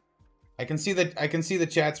now. I can see the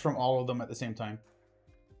chats from all of them at the same time.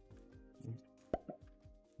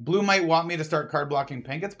 Blue might want me to start card blocking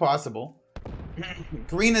pink. It's possible.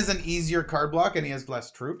 Green is an easier card block and he has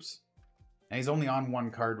less troops. And he's only on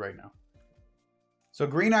 1 card right now. So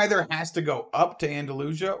green either has to go up to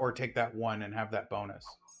Andalusia or take that 1 and have that bonus.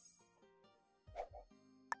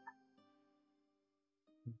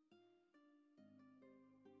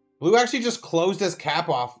 Blue actually just closed his cap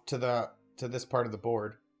off to this part of the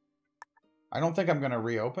board. I don't think I'm going to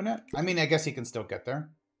reopen it. I mean, I guess he can still get there.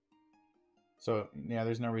 So, yeah,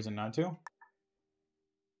 there's no reason not to.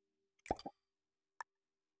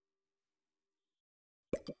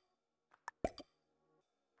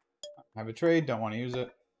 Have a trade, don't want to use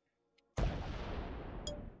it.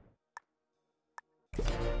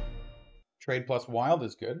 Trade plus wild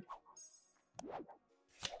is good.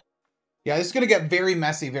 Yeah, this is going to get very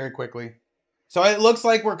messy very quickly. So it looks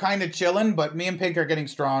like we're kind of chilling, but me and pink are getting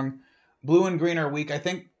strong. Blue and green are weak. I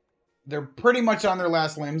think they're pretty much on their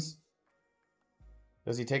last limbs.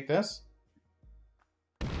 Does he take this?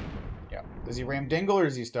 Yeah. Does he Ramdingle or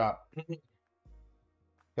does he stop?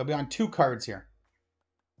 He'll be on 2 cards here.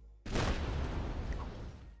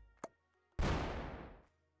 All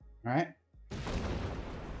right.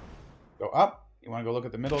 Go up. You want to go look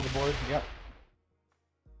at the middle of the board? Yep.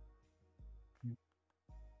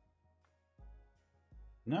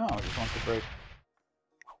 No, he just wants to break.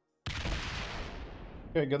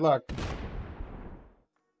 Okay, good luck.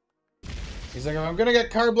 He's like, if I'm gonna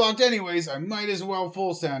get card blocked anyways, I might as well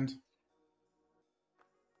full send.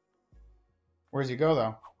 Where does he go,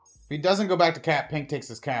 though? If he doesn't go back to cap, pink takes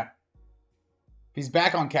his cap. If he's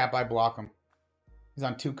back on cap, I block him. He's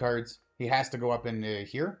on 2 cards. He has to go up into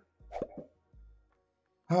here.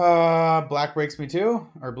 Black breaks me too?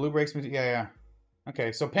 Or blue breaks me too? Yeah, yeah.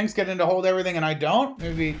 Okay, so pink's getting to hold everything and I don't?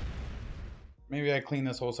 Maybe I clean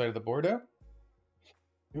this whole side of the board out?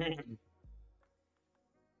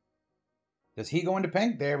 Does he go into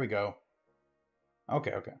pink? There we go.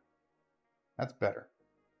 Okay, okay. That's better.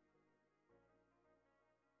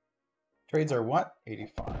 Trades are what?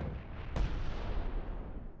 85.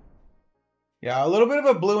 Yeah, a little bit of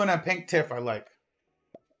a blue and a pink tiff I like.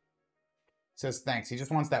 Says thanks. He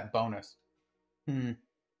just wants that bonus. I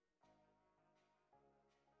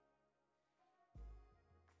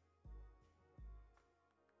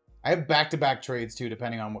have back-to-back trades too,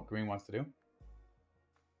 depending on what green wants to do.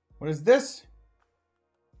 What is this?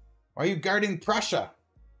 Why are you guarding Prussia?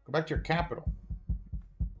 Go back to your capital.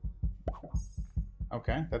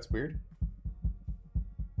 Okay, that's weird.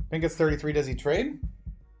 Pink gets 33. Does he trade?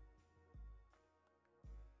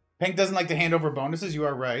 Pink doesn't like to hand over bonuses. You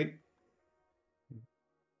are right.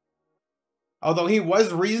 Although he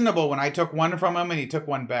was reasonable when I took one from him and he took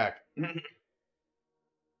one back.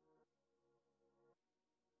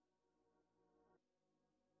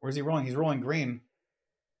 Where's he rolling? He's rolling green.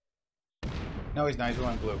 No, he's not. He's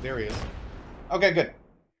rolling blue. There he is. Okay, good.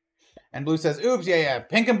 And blue says, oops, yeah.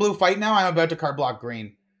 Pink and blue fight now. I'm about to card block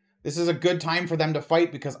green. This is a good time for them to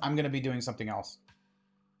fight because I'm going to be doing something else.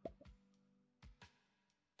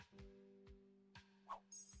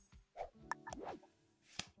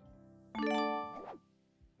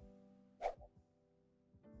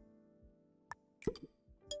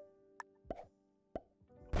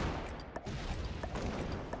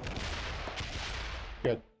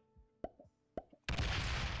 Good.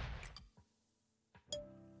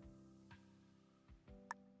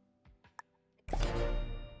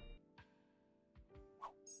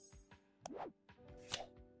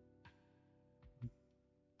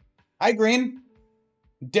 Hi, green.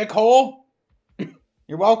 Dickhole.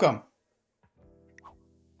 You're welcome.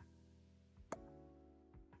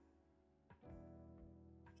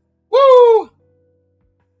 Woo!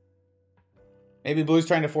 Maybe blue's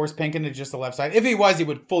trying to force pink into just the left side. If he was, he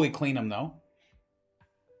would fully clean him, though.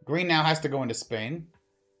 Green now has to go into Spain.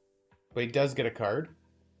 But he does get a card.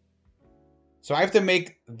 So I have to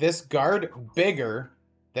make this guard bigger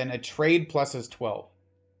than a trade plus his 12.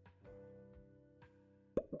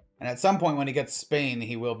 And at some point when he gets Spain,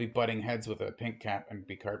 he will be butting heads with a pink cap and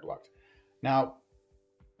be card blocked. Now,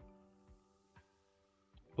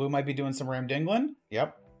 blue might be doing some ramdingling.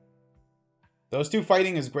 Yep. Those two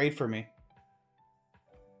fighting is great for me.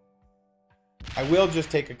 I will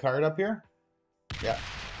just take a card up here. Yeah.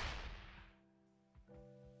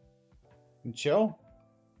 And chill.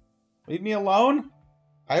 Leave me alone.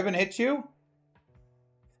 I haven't hit you.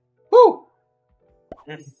 Woo!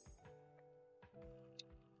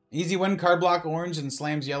 Easy win, card block orange and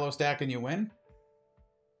slams yellow stack and you win?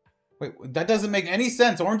 Wait, that doesn't make any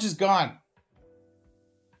sense. Orange is gone.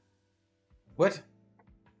 What?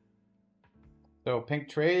 So pink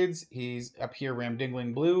trades. He's up here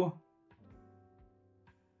ramdingling blue.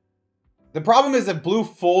 The problem is if blue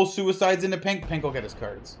full suicides into pink, pink will get his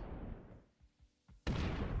cards.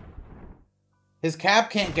 His cap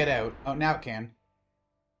can't get out. Oh, now it can.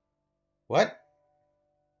 What?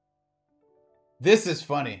 This is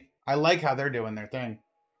funny. I like how they're doing their thing.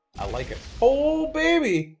 I like it. Oh,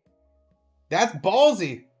 baby. That's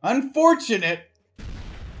ballsy. Unfortunate.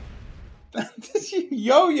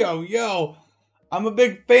 Yo. I'm a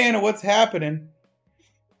big fan of what's happening.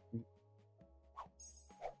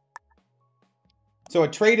 So a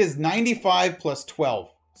trade is 95 plus 12.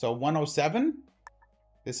 So 107.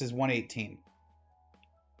 This is 118.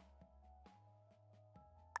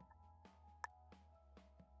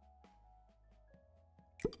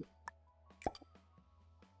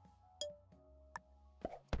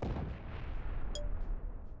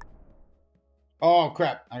 Oh,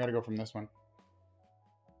 crap. I gotta go from this one.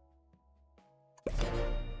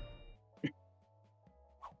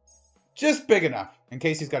 Just big enough, in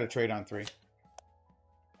case he's got a trade on 3.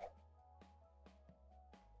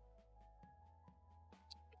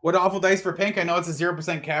 What awful dice for pink. I know it's a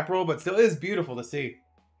 0% cap roll, but still is beautiful to see.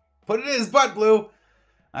 Put it in his butt, blue.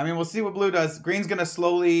 I mean, we'll see what blue does. Green's gonna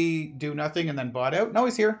slowly do nothing and then bot out. No,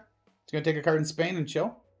 he's here. He's gonna take a card in Spain and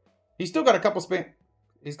chill. He's still got a couple Spain...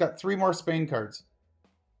 He's got 3 more Spain cards.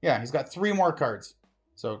 Yeah, he's got 3 more cards.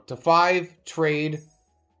 So to 5, trade.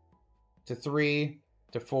 To 3,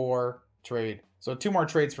 to 4, trade. So 2 more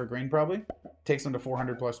trades for green probably. Takes him to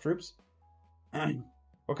 400 plus troops.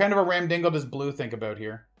 What kind of a ramdingle does blue think about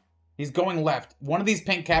here? He's going left. One of these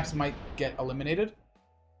pink caps might get eliminated.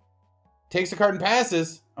 Takes a card and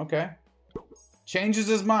passes. Okay. Changes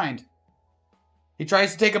his mind. He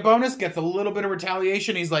tries to take a bonus, gets a little bit of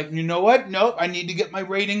retaliation. He's like, you know what? Nope, I need to get my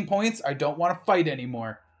rating points. I don't want to fight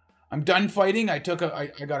anymore. I'm done fighting. I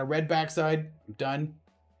got a red backside. I'm done.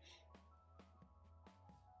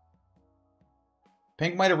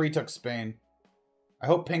 Pink might have retook Spain. I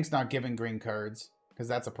hope Pink's not giving green cards, because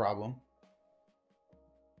that's a problem.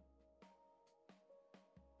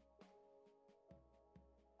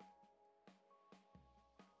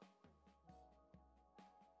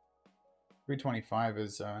 $325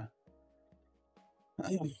 is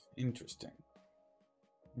interesting.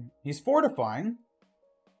 He's fortifying.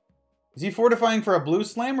 Is he fortifying for a blue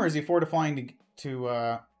slam, or is he fortifying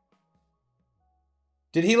to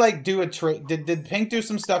did he like do a trade? Did Pink do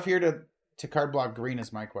some stuff here to card block green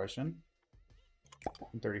is my question.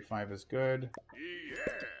 35 is good.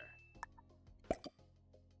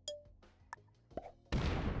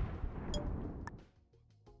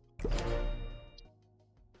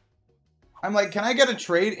 I'm like, can I get a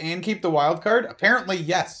trade and keep the wild card? Apparently,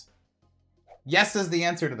 yes. Yes is the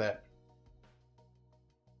answer to that.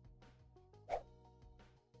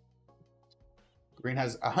 Green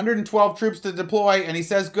has 112 troops to deploy, and he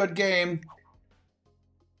says, good game.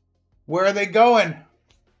 Where are they going?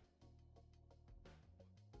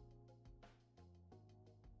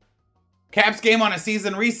 Caps game on a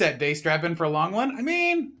season reset day. Strap in for a long one. I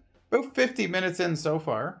mean, about 50 minutes in so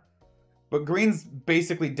far. But green's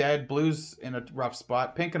basically dead. Blue's in a rough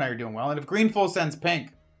spot. Pink and I are doing well. And if green full sends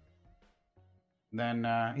pink, then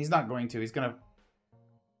he's not going to. He's going to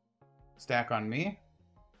stack on me.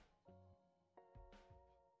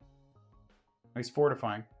 He's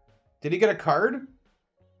fortifying. Did he get a card?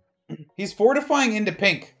 He's fortifying into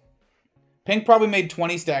pink. Pink probably made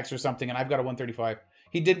 20 stacks or something, and I've got a 135.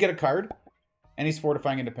 He did get a card, and he's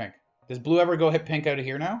fortifying into pink. Does blue ever go hit pink out of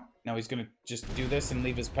here now? No, he's going to just do this and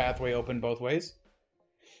leave his pathway open both ways.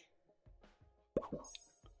 I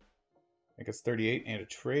think it's 38 and a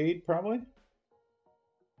trade, probably.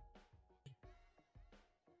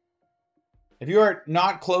 If you are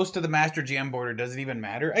not close to the Master GM border, does it even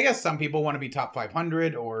matter? I guess some people want to be top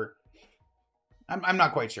 500, or... I'm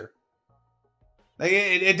not quite sure. Like,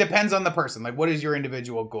 it depends on the person. Like, what is your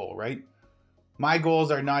individual goal, right? My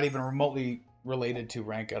goals are not even remotely related to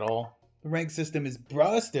rank at all. The rank system is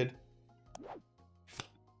busted.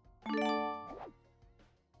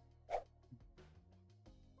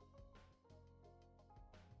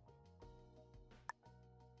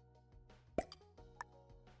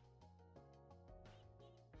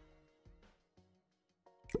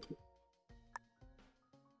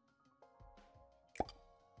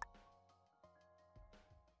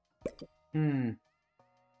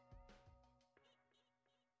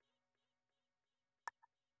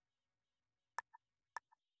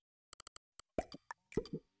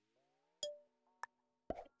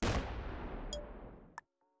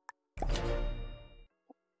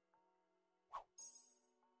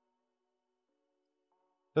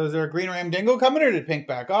 So is there a green ram dingo coming, or did pink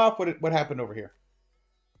back off? What happened over here?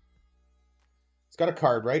 He's got a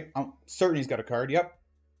card, right? I'm certain he's got a card. Yep.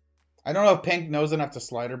 I don't know if pink knows enough to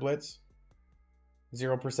slider blitz.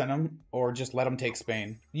 0% him, or just let him take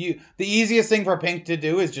Spain. The easiest thing for pink to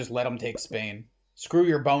do is just let him take Spain. Screw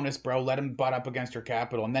your bonus, bro. Let him butt up against your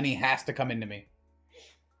capital, and then he has to come into me.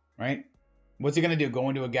 Right? What's he going to do? Go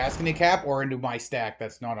into a Gascony cap or into my stack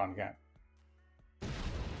that's not on cap?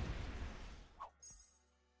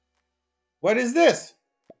 What is this?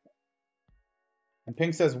 And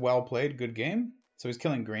pink says, well played. Good game. So he's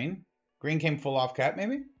killing green. Green came full off cap,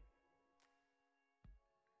 maybe?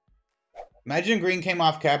 Imagine green came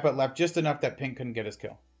off cap, but left just enough that pink couldn't get his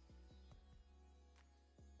kill.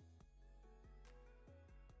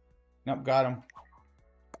 Nope, got him.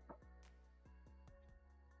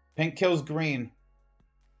 Pink kills green.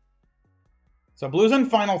 So blue's in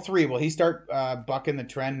final 3. Will he start bucking the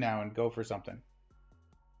trend now and go for something?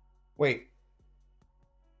 Wait.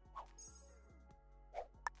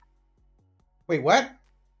 Wait, what?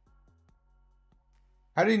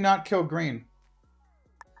 How did he not kill green?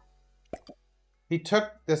 He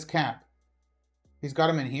took this cap. He's got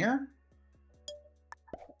him in here?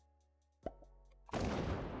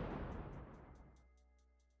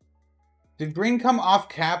 Did green come off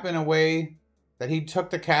cap in a way that he took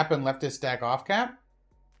the cap and left his stack off cap?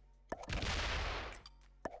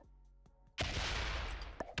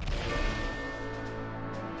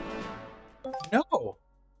 No.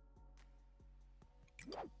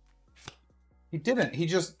 He didn't. He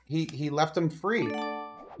just, he left him free.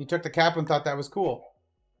 He took the cap and thought that was cool.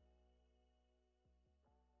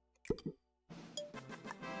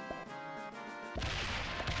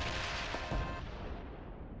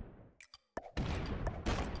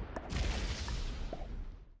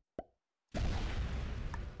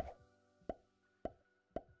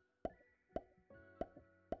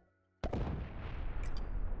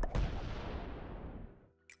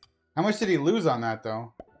 How much did he lose on that,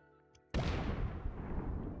 though?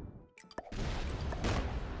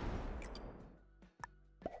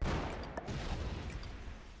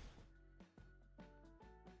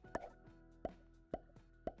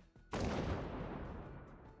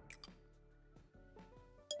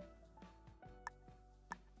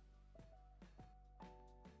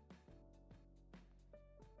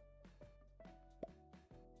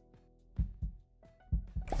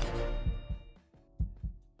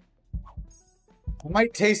 I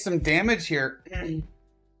might taste some damage here.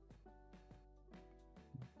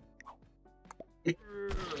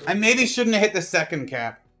 I maybe shouldn't have hit the second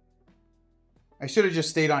cap. I should have just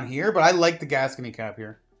stayed on here, but I like the Gascony cap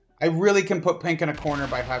here. I really can put Pink in a corner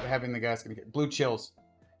by having the Gascony cap. Blue chills.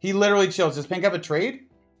 He literally chills. Does Pink have a trade?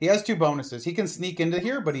 He has 2 bonuses. He can sneak into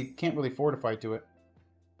here, but he can't really fortify to it.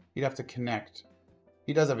 He'd have to connect.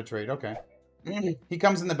 He does have a trade. Okay. He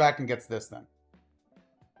comes in the back and gets this then.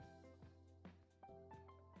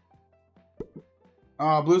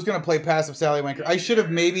 Oh, Blue's going to play passive Sally Wanker. I should have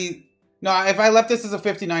maybe... No, if I left this as a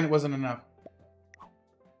 59, it wasn't enough.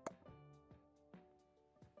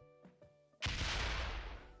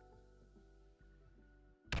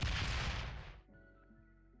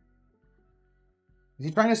 Is he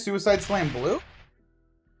trying to suicide slam Blue?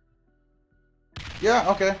 Yeah,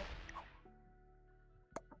 okay.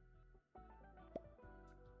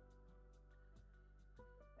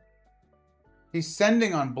 He's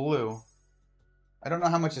sending on Blue. I don't know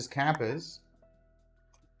how much his cap is.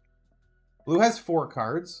 Blue has 4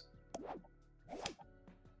 cards.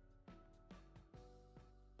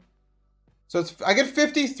 So it's I get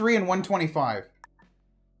 53 and 125.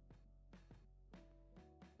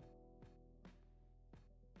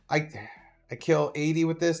 I kill 80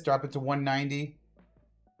 with this, drop it to 190.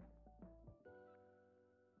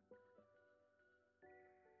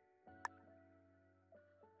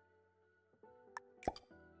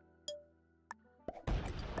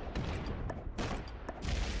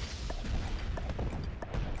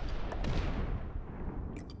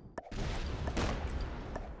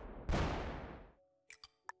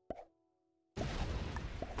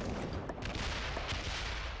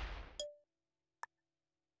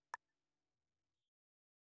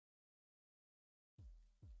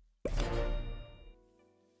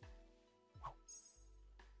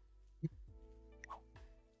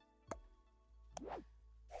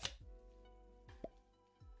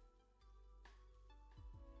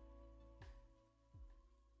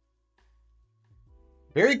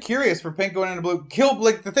 Very curious for Pink going into Blue.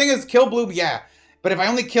 Like, the thing is, kill Blue, yeah. But if I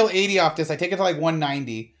only kill 80 off this, I take it to like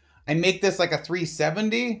 190. I make this like a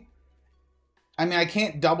 370. I mean, I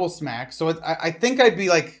can't double smack. So I think I'd be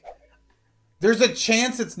like... There's a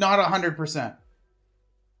chance it's not 100%.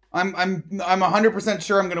 I'm 100%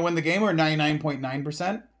 sure I'm going to win the game, or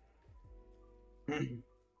 99.9%.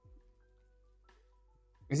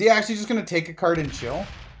 Is he actually just going to take a card and chill?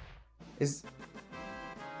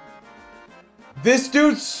 This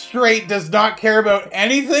dude straight does not care about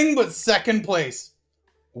anything but second place.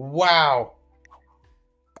 Wow.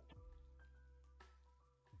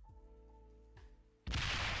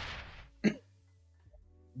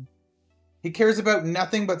 He cares about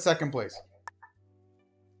nothing but second place.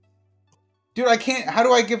 Dude, I can't... How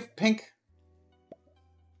do I give Pink...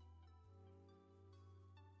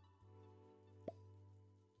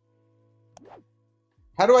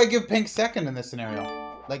 How do I give Pink second in this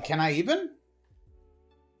scenario? Like, can I even?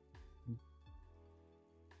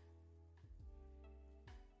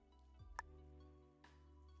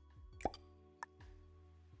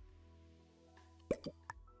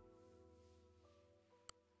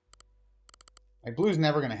 Like, Blue's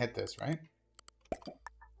never going to hit this, right?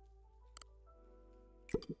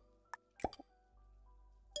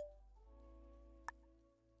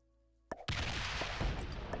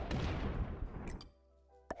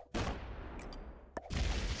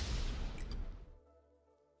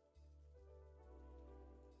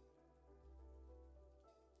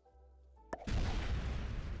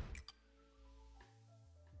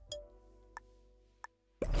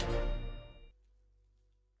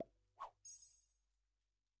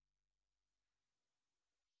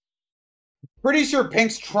 Pretty sure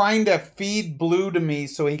Pink's trying to feed Blue to me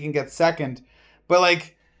so he can get second. But,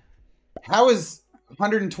 like, how is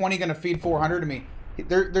 120 going to feed 400 to me?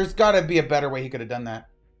 There's got to be a better way he could have done that.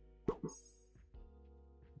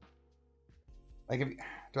 Like, do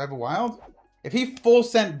I have a wild? If he full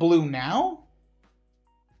sent Blue now,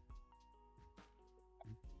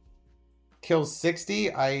 kills 60,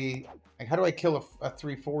 how do I kill a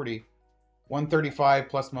 340? 135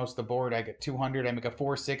 plus most of the board. I get 200. I make a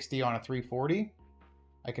 460 on a 340.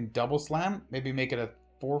 I can double slam. Maybe make it a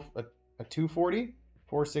a 240,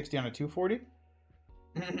 460 on a 240.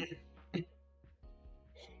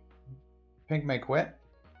 Pink may quit.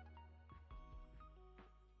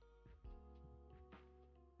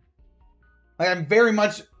 Like, I'm very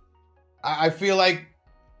much... I feel like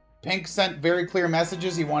Pink sent very clear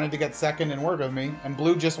messages. He wanted to get second and work with me. And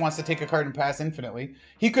Blue just wants to take a card and pass infinitely.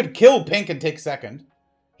 He could kill Pink and take second.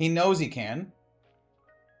 He knows he can.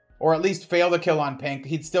 Or at least fail the kill on Pink.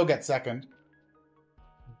 He'd still get second.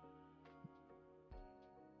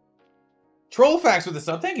 Trollfax with the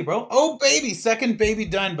sub. Thank you, bro. Oh, baby. Second baby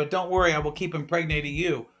done. But don't worry. I will keep impregnating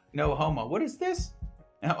you. No homo. What is this?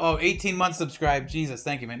 Oh, 18 months subscribed. Jesus.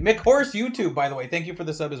 Thank you, man. Mick Horse YouTube, by the way. Thank you for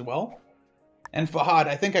the sub as well. And Fahad.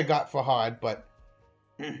 I think I got Fahad, but...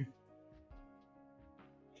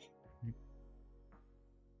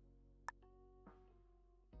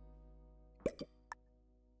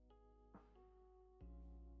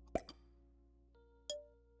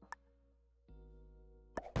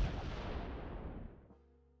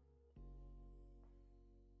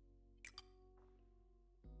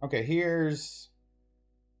 Okay, here's...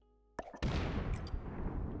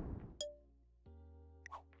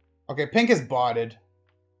 Okay, Pink is botted.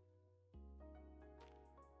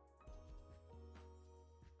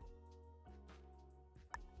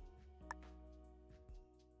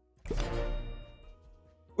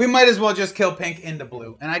 We might as well just kill Pink into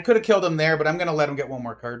Blue. And I could have killed him there, but I'm going to let him get one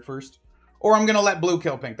more card first. Or I'm going to let Blue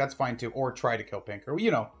kill Pink. That's fine too. Or try to kill Pink. Or, you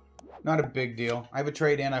know, not a big deal. I have a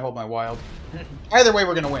trade and I hold my wild. Either way,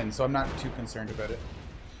 we're going to win, so I'm not too concerned about it.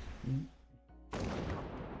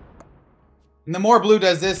 And the more Blue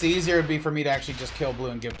does this, the easier it would be for me to actually just kill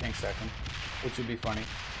Blue and give Pink second. Which would be funny.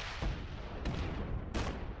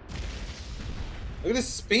 Look at this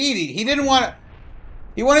speedy. He didn't want to...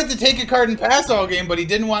 He wanted to take a card and pass all game, but he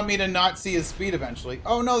didn't want me to not see his speed eventually.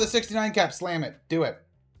 Oh no, the 69 cap. Slam it. Do it.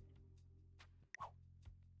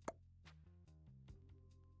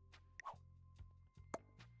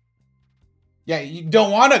 Yeah, you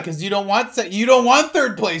don't want to, because you don't want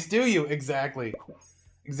third place, do you? Exactly.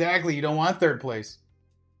 Exactly, you don't want third place.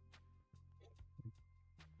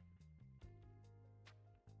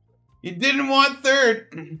 You didn't want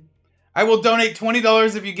third. I will donate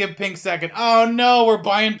 $20 if you give Pink second. Oh no, we're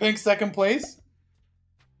buying Pink second place?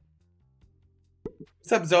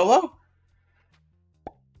 What's up, Zolo?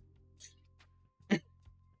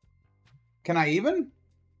 Can I even?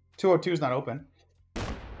 202 is not open.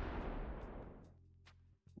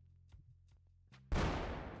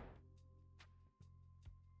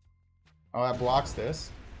 Oh, that blocks this.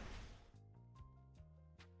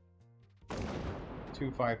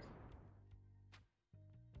 2-5.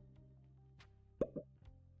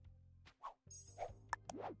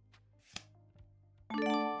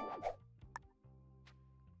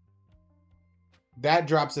 That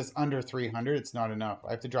drops us under 300. It's not enough.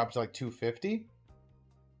 I have to drop to like 250.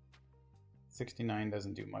 69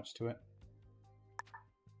 doesn't do much to it.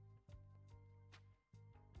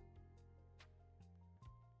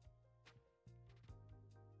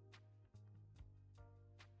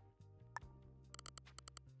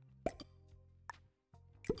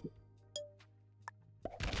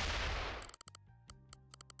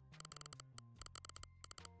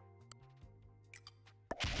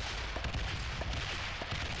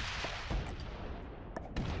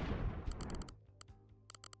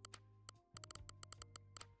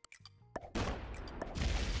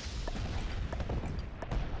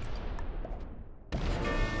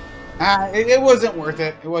 It wasn't worth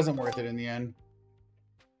it. It wasn't worth it in the end.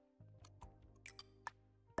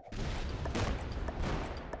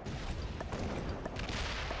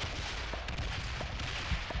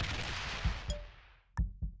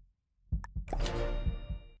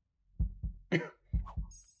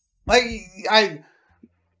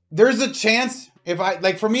 There's a chance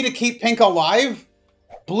if for me to keep Pink alive,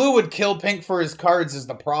 Blue would kill Pink for his cards is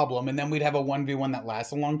the problem, and then we'd have a 1v1 that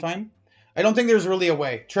lasts a long time. I don't think there's really a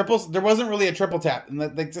way. Triples, there wasn't really a triple tap, and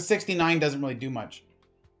the 69 doesn't really do much.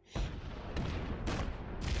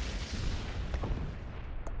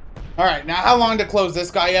 Alright, now how long to close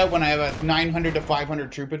this guy out when I have a 900 to 500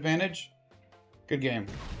 troop advantage? Good game.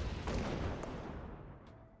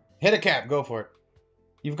 Hit a cap, go for it.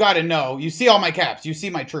 You've got to know. You see all my caps. You see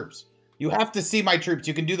my troops. You have to see my troops.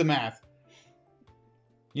 You can do the math.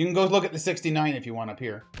 You can go look at the 69 if you want up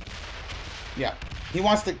here. Yeah. He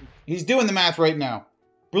wants to... He's doing the math right now.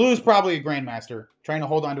 Blue's probably a Grandmaster, trying to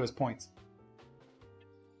hold on to his points.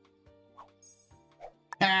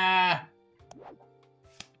 Ah!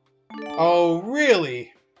 Oh,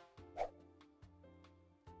 really?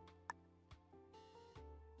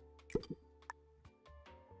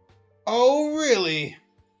 Oh, really?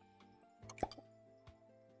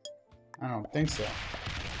 I don't think so.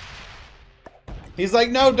 He's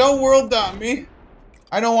like, no, don't world dom me.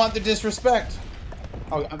 I don't want the disrespect.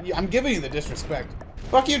 Oh, I'm giving you the disrespect.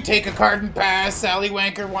 Fuck you, take a card and pass. Sally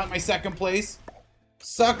Wanker, want my second place.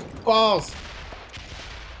 Suck balls.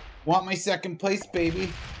 Want my second place, baby.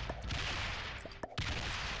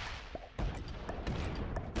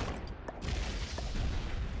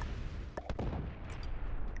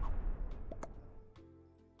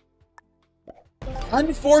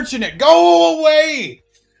 Unfortunate. Go away!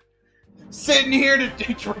 Sitting here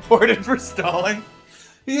to reported for stalling.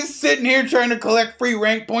 He's sitting here trying to collect free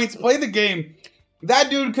rank points. Play the game. That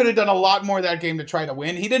dude could have done a lot more that game to try to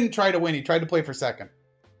win. He didn't try to win. He tried to play for second.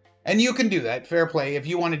 And you can do that. Fair play. If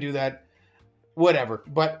you want to do that, whatever.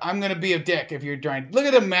 But I'm going to be a dick if you're trying. Look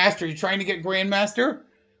at him, Master. You're trying to get Grandmaster?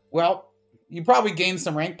 Well, you probably gained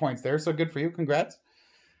some rank points there, so good for you. Congrats.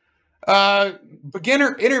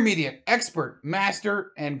 Beginner, intermediate, expert,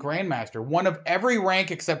 master, and grandmaster. One of every rank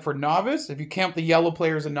except for novice. If you count the yellow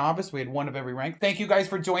player as a novice, we had one of every rank. Thank you guys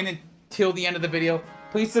for joining till the end of the video.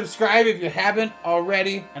 Please subscribe if you haven't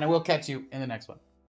already, and I will catch you in the next one.